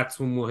that's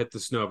when we'll hit the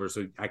snover.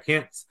 So I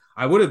can't.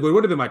 It would have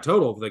been my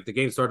total if like the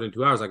game started in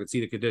 2 hours. I could see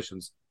the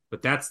conditions,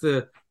 but that's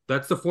the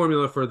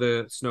formula for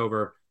the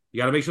snover. You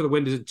got to make sure the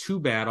wind isn't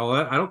too bad.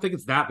 I don't think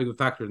it's that big of a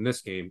factor in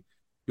this game.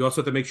 You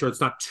also have to make sure it's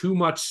not too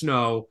much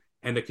snow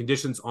and the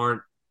conditions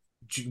aren't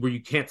where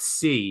you can't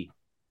see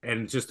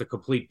and it's just a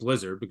complete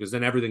blizzard, because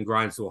then everything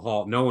grinds to a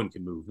halt. No one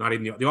can move. Not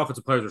even the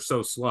offensive players are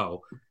so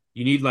slow.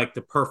 You need like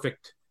the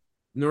perfect.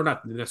 No,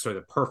 not necessarily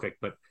the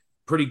perfect, but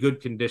pretty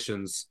good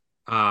conditions,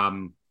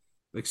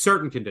 like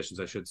certain conditions,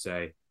 I should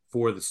say,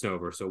 for the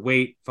snover. So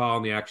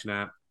follow the Action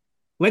app.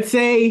 Let's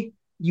say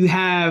you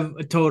have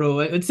a total.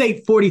 Let's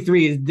say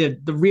 43 is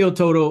the real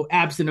total,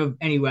 absent of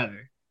any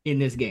weather in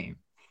this game.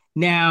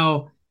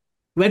 Now,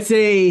 let's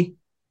say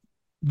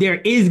there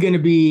is going to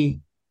be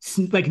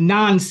like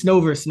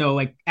non-snover snow,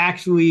 like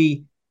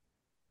actually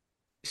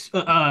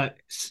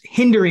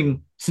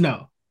hindering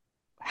snow.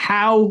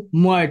 How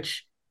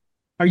much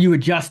are you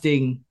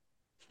adjusting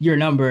your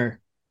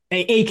number?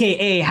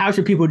 AKA, how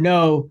should people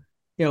know,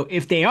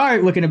 if they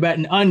are looking to bet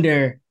an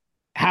under,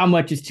 how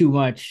much is too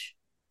much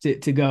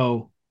to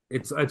go.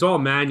 It's all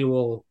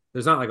manual.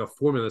 There's not like a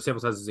formula. The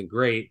sample size isn't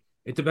great.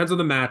 It depends on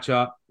the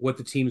matchup, what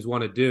the teams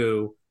want to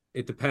do.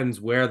 It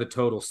depends where the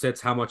total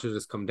sits, how much does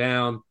this come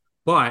down.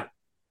 But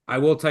I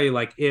will tell you,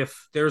 like,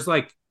 if there's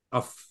like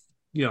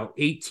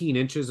 18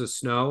 inches of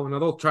snow, and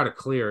they'll try to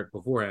clear it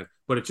beforehand,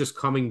 but it's just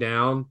coming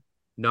down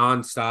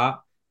nonstop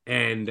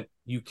and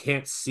you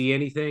can't see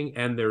anything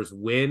and there's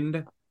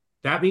wind,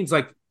 that means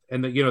like,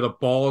 and the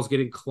ball's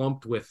getting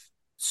clumped with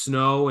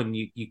snow and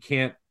you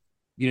can't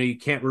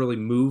really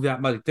move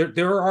that much.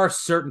 There are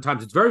certain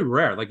times, it's very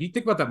rare. Like you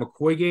think about that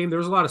McCoy game,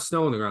 there's a lot of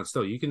snow on the ground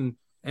still.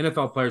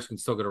 NFL players can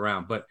still get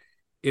around. But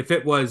if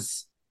it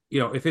was,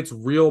 if it's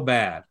real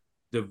bad,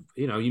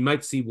 you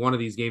might see one of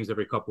these games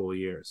every couple of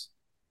years.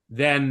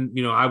 Then,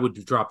 I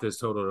would drop this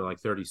total to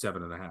like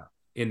 37.5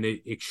 in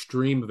the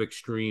extreme of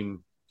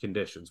extreme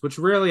conditions, which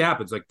rarely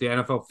happens. Like the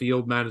NFL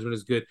field management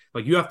is good.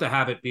 Like you have to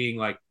have it being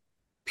like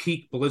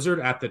peak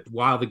blizzard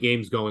while the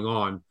game's going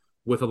on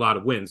with a lot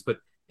of winds. But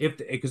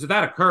because if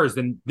that occurs,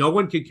 then no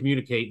one can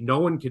communicate, no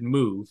one can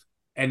move,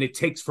 and it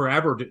takes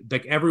forever.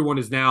 Like everyone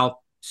is now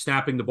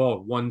snapping the ball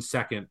 1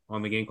 second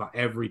on the game clock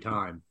every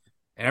time.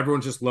 And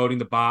everyone's just loading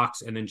the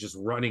box and then just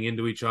running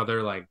into each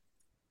other. Like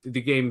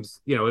the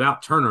game's,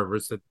 without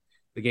turnovers,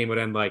 the game would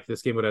end like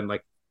this game would end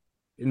like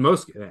in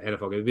most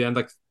NFL games, it would end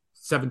like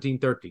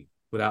 17-13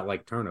 without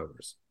like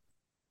turnovers.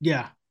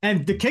 Yeah.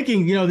 And the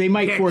kicking, they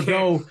might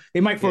forego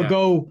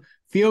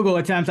field goal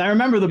attempts. I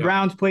remember the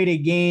Browns played a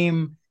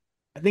game,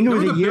 I think it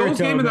was a year or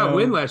so game ago. In that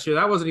win last year,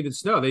 that wasn't even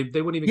snow. They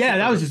wouldn't even. Yeah,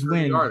 that was just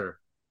wind.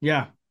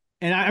 Yeah.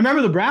 And I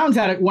remember the Browns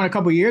had one a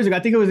couple of years ago. I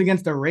think it was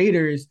against the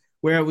Raiders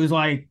where it was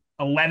like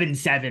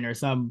 11-7 or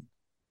some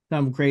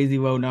crazy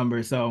low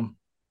number. So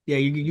yeah,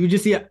 you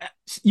just see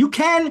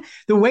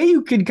the way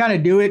you can kind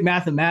of do it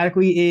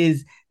mathematically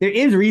is there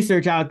is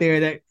research out there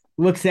that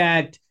looks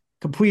at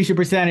completion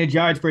percentage,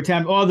 yards per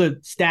attempt, all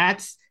the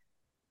stats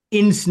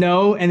in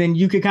snow, and then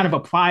you could kind of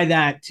apply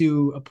that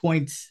to a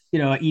points, an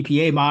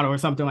EPA model or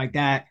something like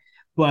that.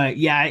 But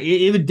yeah,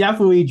 it would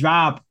definitely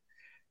drop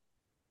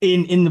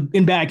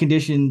in bad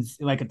conditions,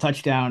 like a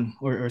touchdown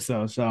or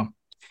so. So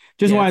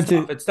just wanted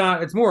to.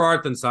 It's more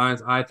art than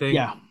science, I think.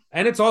 Yeah.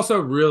 And it's also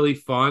really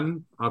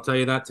fun, I'll tell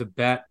you that, to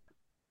bet.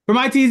 For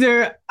my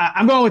teaser,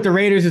 I'm going with the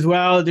Raiders as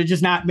well. There's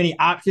just not many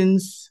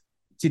options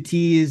to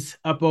tease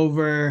up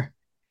over,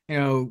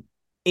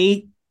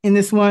 8 in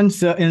this one.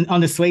 So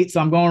on the slate.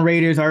 So I'm going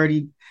Raiders. I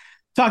already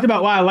talked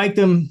about why I like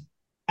them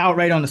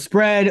outright on the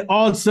spread.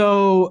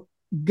 Also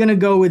going to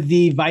go with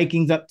the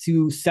Vikings up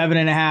to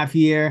 7.5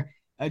 here,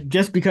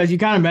 just because you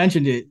kind of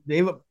mentioned it.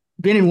 They've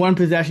been in one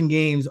possession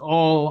games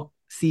all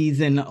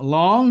season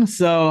long.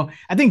 So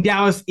I think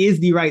Dallas is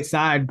the right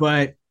side,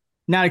 but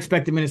not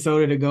expecting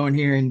Minnesota to go in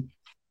here and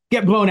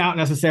get blown out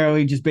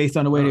necessarily just based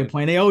on the way they're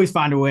playing. They always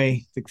find a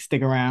way to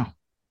stick around.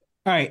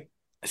 All right.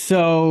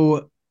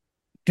 So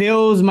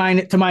Bills to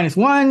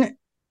 -1,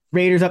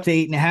 Raiders up to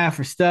 8.5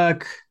 for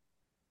Stuck,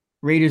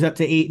 Raiders up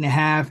to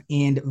 8.5,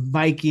 and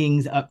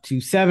Vikings up to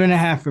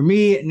 7.5 for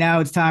me. Now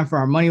it's time for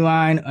our money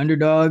line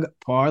underdog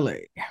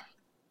parlay.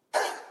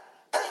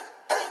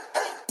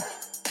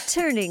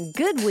 Turning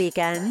good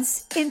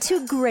weekends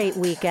into great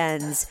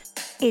weekends.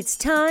 It's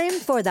time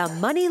for the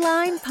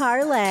Moneyline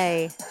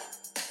Parlay.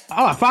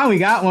 Oh, I finally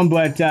got one,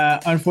 but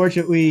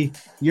unfortunately,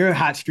 your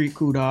hot streak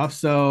cooled off.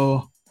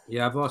 So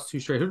yeah, I've lost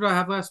 2 straight. Who did I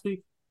have last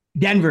week?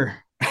 Denver.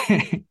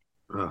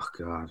 Oh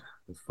God,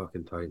 the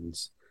fucking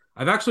Titans.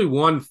 I've actually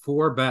won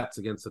 4 bets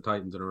against the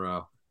Titans in a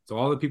row. So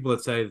all the people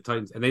that say the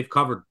Titans, and they've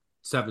covered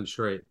 7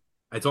 straight.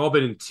 It's all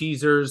been in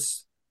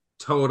teasers,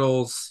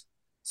 totals.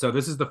 So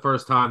this is the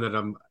first time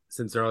that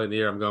since early in the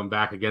year, I'm going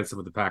back against them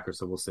with the Packers.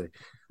 So we'll see.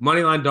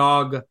 Moneyline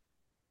dog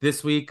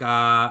this week.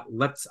 I'm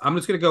just going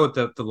to go with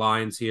the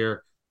Lions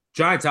here.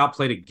 Giants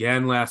outplayed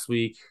again last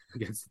week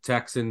against the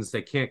Texans.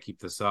 They can't keep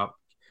this up.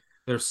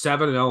 They're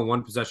 7-0 in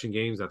one possession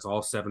games. That's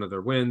all 7 of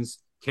their wins.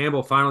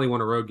 Campbell finally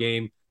won a road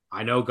game.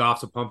 I know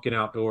Goff's a pumpkin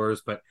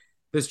outdoors, but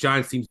this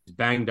Giants team's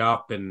banged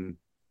up, and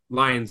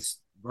Lions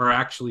are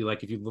actually,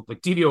 like, if you look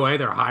like DVOA,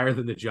 they're higher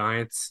than the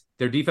Giants.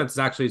 Their defense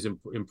is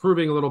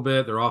improving a little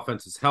bit. Their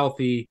offense is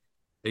healthy.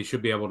 They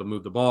should be able to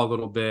move the ball a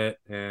little bit.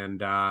 And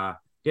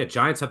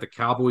Giants have the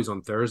Cowboys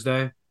on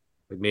Thursday.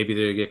 Like maybe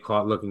they get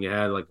caught looking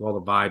ahead. Like all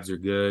the vibes are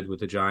good with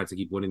the Giants to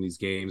keep winning these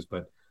games,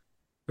 but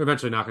they're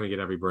eventually not going to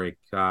get every break.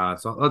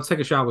 So let's take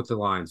a shot with the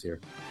Lions here.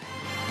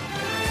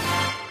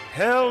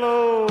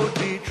 Hello,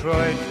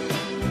 Detroit.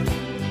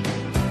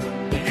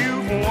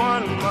 You've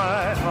won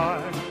my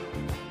heart.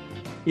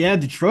 Yeah,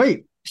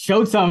 Detroit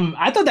showed some.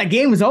 I thought that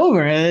game was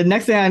over. And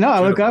next thing I know, I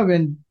look up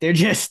and they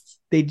just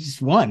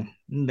won.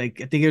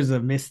 Like I think it was a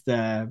missed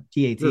PAT.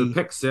 It was a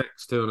pick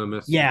 6 too, and a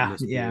missed.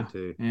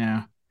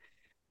 Yeah.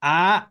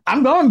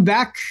 I'm going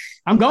back.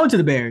 I'm going to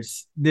the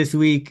Bears this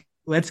week.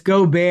 Let's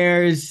go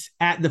Bears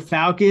at the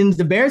Falcons.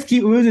 The Bears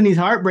keep losing these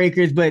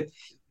heartbreakers, but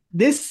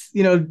this,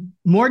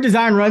 more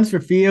design runs for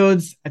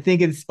Fields. I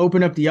think it's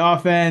opened up the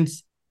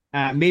offense.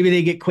 Maybe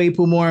they get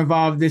Claypool more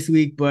involved this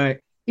week, but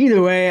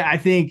either way, I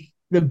think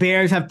the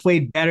Bears have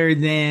played better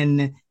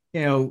than,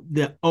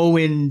 the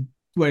 0-2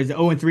 what is it,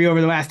 0-3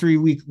 over the last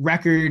 3-week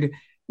record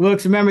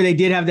looks. Remember, they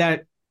did have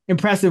that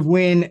impressive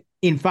win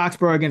in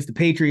Foxborough against the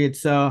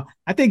Patriots. So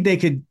I think they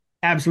could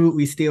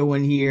absolutely steal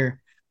one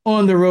here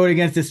on the road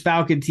against this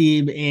Falcon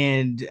team.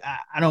 And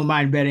I don't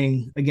mind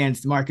betting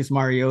against Marcus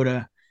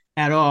Mariota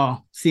at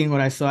all, seeing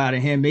what I saw out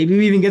of him. Maybe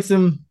we even get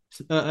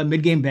a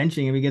mid-game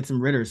benching and we get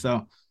some Ritter.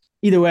 So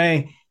either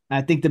way,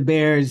 I think the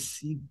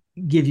Bears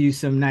give you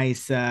some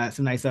nice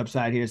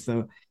upside here.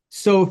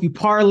 So if you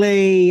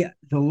parlay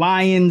the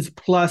Lions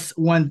plus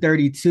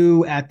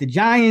 132 at the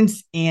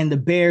Giants and the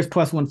Bears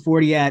plus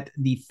 140 at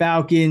the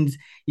Falcons,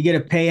 you get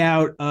a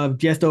payout of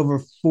just over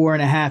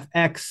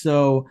 4.5x.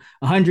 So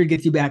 100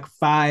 gets you back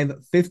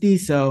 550.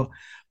 So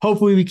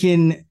hopefully we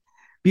can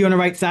be on the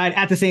right side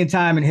at the same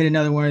time and hit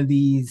another one of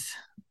these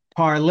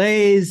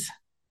parlays.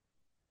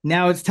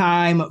 Now it's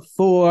time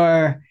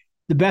for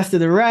the best of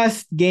the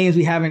rest, games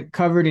we haven't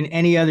covered in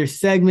any other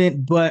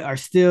segment, but are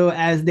still,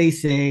 as they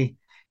say,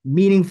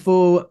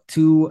 meaningful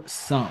to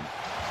some.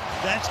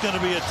 That's going to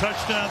be a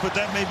touchdown, but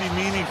that may be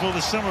meaningful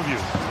to some of you.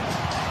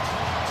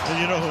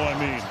 And you know who I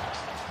mean.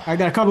 I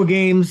got a couple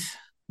games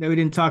that we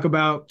didn't talk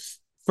about.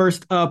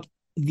 First up,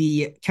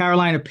 the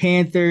Carolina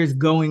Panthers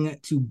going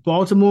to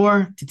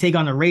Baltimore to take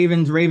on the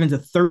Ravens. Ravens a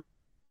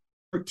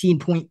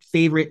 13-point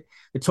favorite.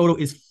 The total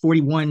is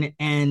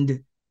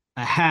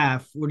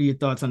 41.5. What are your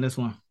thoughts on this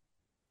one?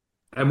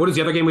 And what is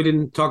the other game we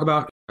didn't talk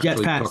about?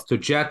 Jets Pats. So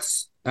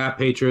Jets at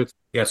Patriots.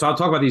 Yeah, so I'll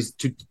talk about these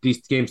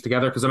games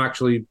together because I'm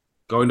actually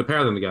going to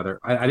pair them together.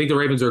 I think the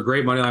Ravens are a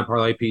great moneyline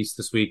parlay piece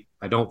this week.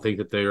 I don't think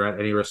that they're at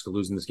any risk of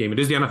losing this game. It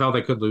is the NFL;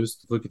 they could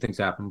lose. Look at things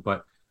happen,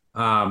 but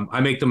I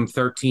make them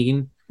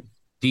 13.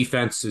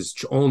 Defense is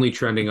only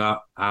trending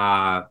up,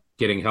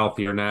 getting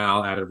healthier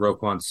now. Added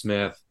Roquan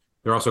Smith.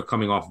 They're also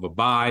coming off of a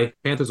bye.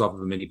 Panthers off of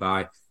a mini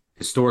bye.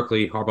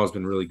 Historically, Harbaugh's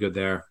been really good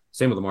there.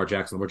 Same with Lamar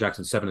Jackson. Lamar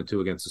Jackson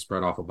 7-2 against the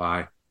spread off a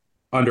bye.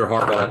 Under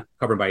Harbaugh,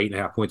 covered by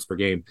 8.5 points per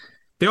game.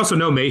 They also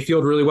know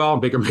Mayfield really well.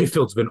 Baker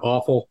Mayfield's been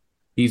awful.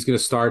 He's going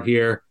to start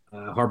here.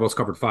 Harbaugh's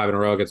covered 5 in a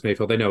row against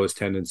Mayfield. They know his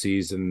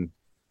tendencies, and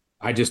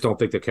I just don't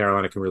think that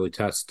Carolina can really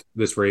test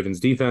this Ravens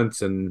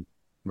defense, and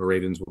the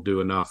Ravens will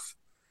do enough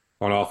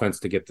on offense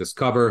to get this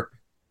cover.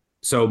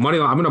 So I'm going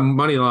to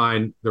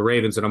moneyline the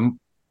Ravens, and I'm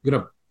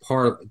going to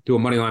do a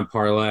moneyline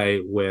parlay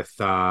with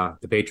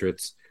the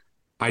Patriots.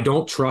 I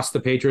don't trust the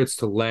Patriots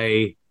to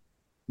lay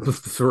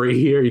 3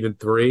 here, even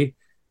 3.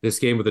 This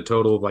game with a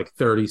total of like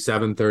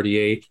 37,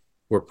 38,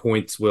 where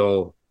points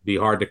will be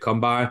hard to come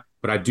by.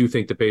 But I do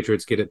think the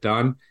Patriots get it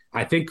done.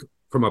 I think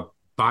from a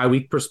bye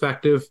week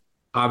perspective,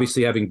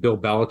 obviously having Bill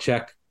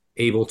Belichick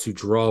able to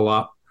draw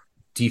up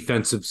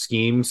defensive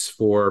schemes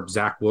for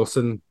Zach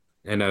Wilson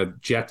and a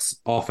Jets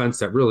offense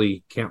that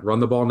really can't run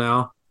the ball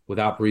now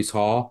without Breece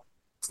Hall,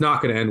 it's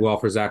not going to end well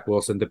for Zach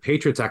Wilson. The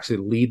Patriots actually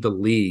lead the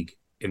league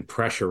in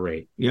pressure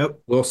rate. Yep.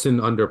 Wilson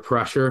under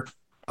pressure,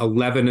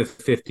 11 of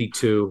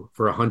 52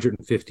 for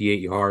 158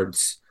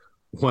 yards,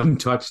 1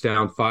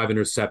 touchdown, 5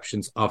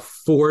 interceptions, a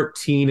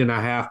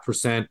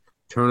 14.5%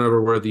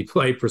 turnover-worthy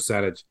play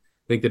percentage.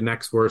 I think the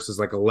next worst is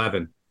like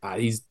 11.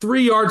 He's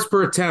 3 yards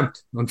per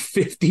attempt on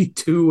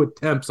 52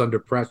 attempts under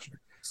pressure.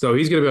 So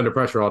he's going to be under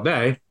pressure all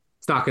day.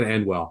 It's not going to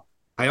end well.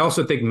 I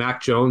also think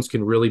Mac Jones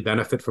can really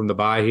benefit from the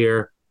bye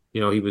here. You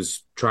know, he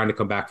was trying to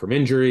come back from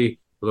injury,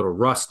 a little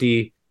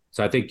rusty.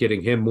 So I think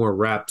getting him more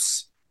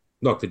reps.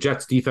 Look, the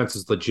Jets defense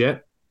is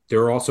legit.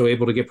 They're also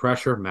able to get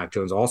pressure. Mac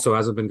Jones also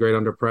hasn't been great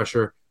under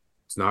pressure.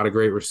 It's not a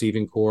great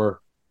receiving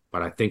core,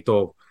 but I think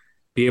they'll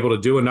be able to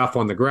do enough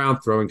on the ground,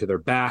 throwing to their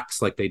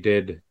backs like they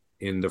did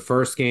in the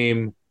first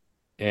game.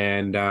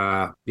 And,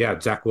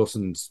 Zach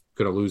Wilson's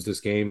going to lose this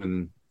game,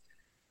 and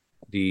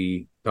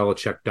the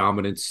Belichick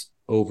dominance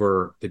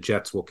over the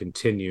Jets will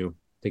continue.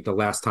 I think the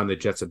last time the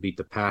Jets have beat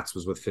the Pats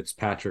was with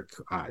Fitzpatrick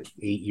 8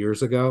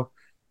 years ago.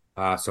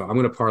 So I'm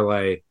going to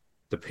parlay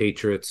the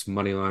Patriots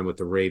money line with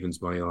the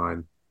Ravens money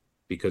line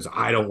because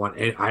I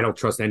don't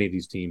trust any of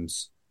these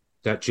teams.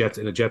 That Jets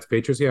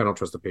Patriots, I don't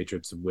trust the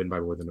Patriots to win by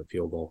more than a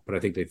field goal, but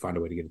I think they'd find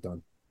a way to get it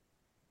done.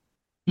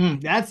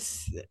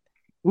 That's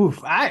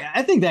oof.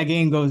 I think that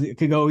game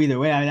could go either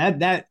way. I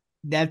mean,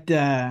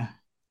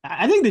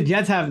 I think the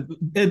Jets have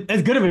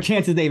as good of a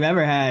chance as they've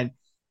ever had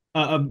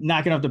of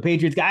knocking off the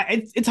Patriots.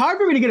 It's hard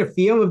for me to get a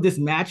feel of this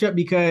matchup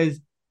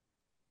because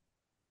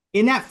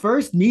in that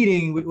first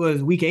meeting, it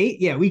was week 8.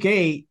 Yeah, week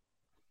 8.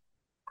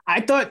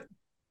 I thought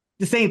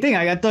the same thing.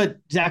 I thought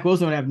Zach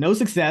Wilson would have no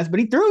success, but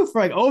he threw for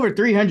like over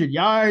 300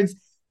 yards.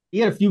 He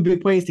had a few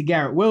big plays to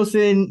Garrett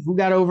Wilson, who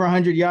got over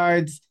 100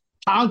 yards.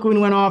 Tonquin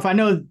went off. I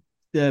know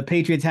the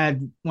Patriots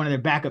had one of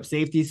their backup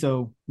safeties,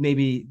 so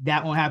maybe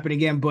that won't happen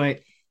again. But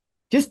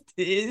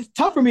it's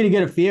tough for me to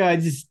get a feel.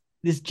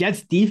 This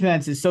Jets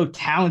defense is so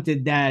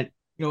talented that,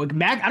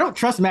 I don't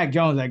trust Mac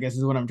Jones, I guess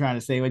is what I'm trying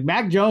to say. Like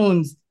Mac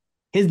Jones,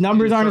 his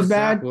numbers aren't as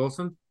bad. Zach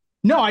Wilson?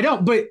 No, I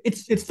don't, but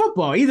it's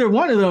football. Either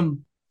one of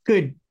them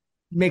could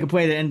make a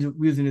play that ends up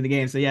losing to the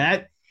game. So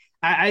yeah,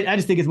 I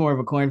just think it's more of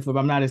a coin flip.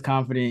 I'm not as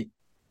confident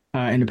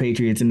in the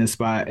Patriots in this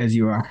spot as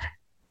you are.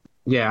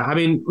 Yeah, I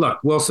mean, look,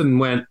 Wilson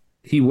went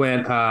He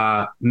went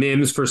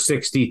Mims for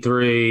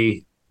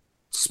 63,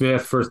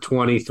 Smith for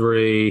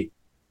 23,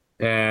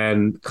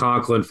 and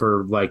Conklin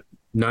for like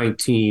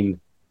 19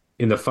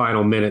 in the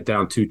final minute,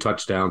 down 2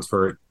 touchdowns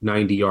for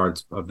 90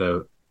 yards of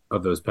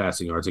those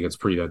passing yards against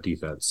Prevent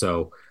defense.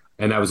 So,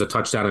 and that was a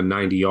touchdown and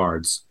 90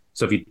 yards.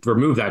 So if you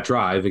remove that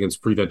drive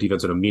against Prevent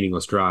defense in a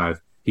meaningless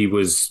drive, he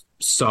was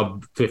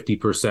sub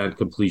 50%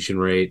 completion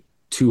rate,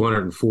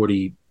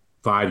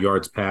 245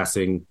 yards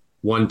passing,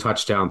 1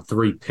 touchdown,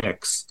 3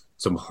 picks,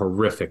 some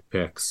horrific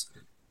picks.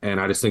 And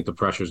I just think the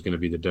pressure is going to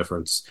be the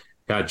difference.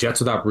 Jets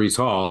without Breece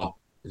Hall,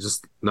 they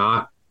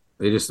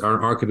just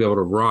aren't going to be able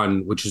to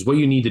run, which is what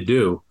you need to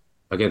do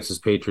against this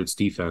Patriots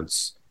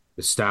defense.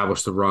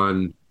 Establish the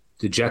run.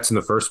 The Jets in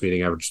the first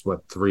meeting averaged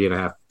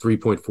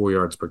 3.4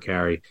 yards per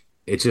carry.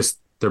 It's just,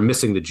 they're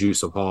missing the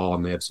juice of Hall,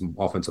 and they have some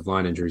offensive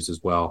line injuries as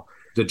well.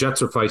 The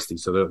Jets are feisty,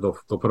 so they'll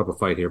put up a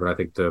fight here, but I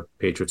think the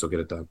Patriots will get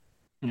it done.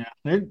 Yeah,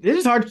 it's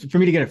just hard for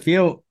me to get a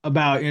feel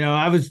about.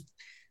 I was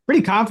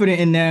pretty confident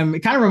in them. It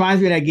kind of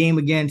reminds me of that game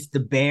against the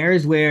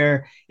Bears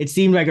where it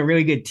seemed like a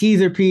really good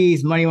teaser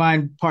piece, money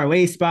line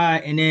parlay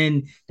spot, and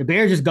then the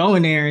Bears just go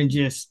in there and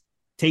just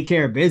take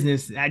care of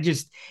business.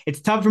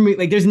 It's tough for me.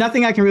 Like, there's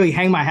nothing I can really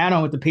hang my hat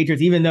on with the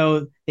Patriots, even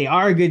though they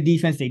are a good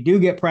defense. They do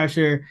get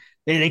pressure.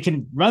 They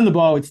can run the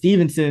ball with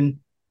Stevenson.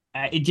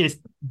 It just,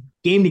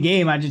 game to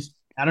game, I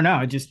don't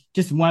know.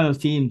 Just one of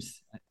those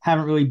teams. I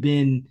haven't really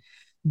been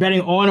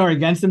betting on or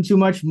against them too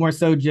much. More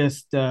so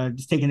just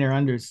taking their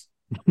unders.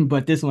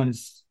 But this one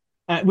is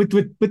with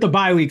the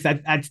bye weeks,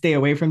 I'd stay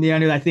away from the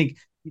unders. I think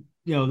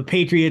the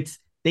Patriots,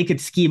 they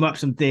could scheme up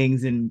some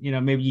things, and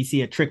maybe you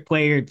see a trick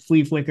play or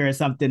flea flicker or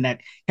something that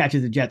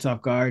catches the Jets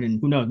off guard,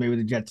 and who knows, maybe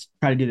the Jets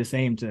try to do the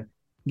same to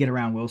get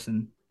around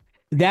Wilson.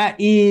 That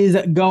is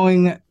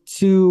going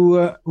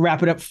to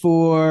wrap it up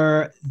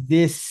for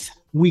this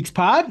week's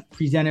pod,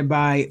 presented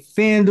by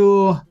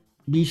FanDuel.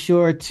 Be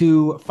sure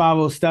to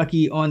follow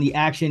Stuckey on the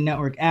Action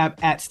Network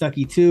app at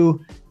Stuckey2.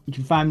 You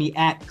can find me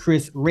at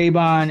Chris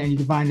Raybon, and you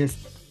can find us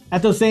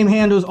at those same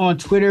handles on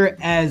Twitter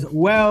as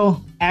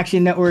well,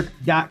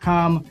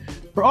 actionnetwork.com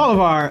for all of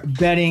our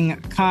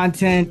betting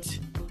content.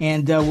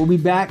 And we'll be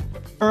back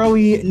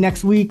early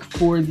next week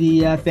for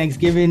the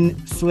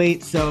Thanksgiving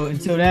slate. So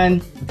until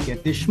then, let's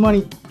get this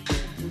shmoney.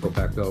 Go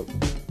Pack Go.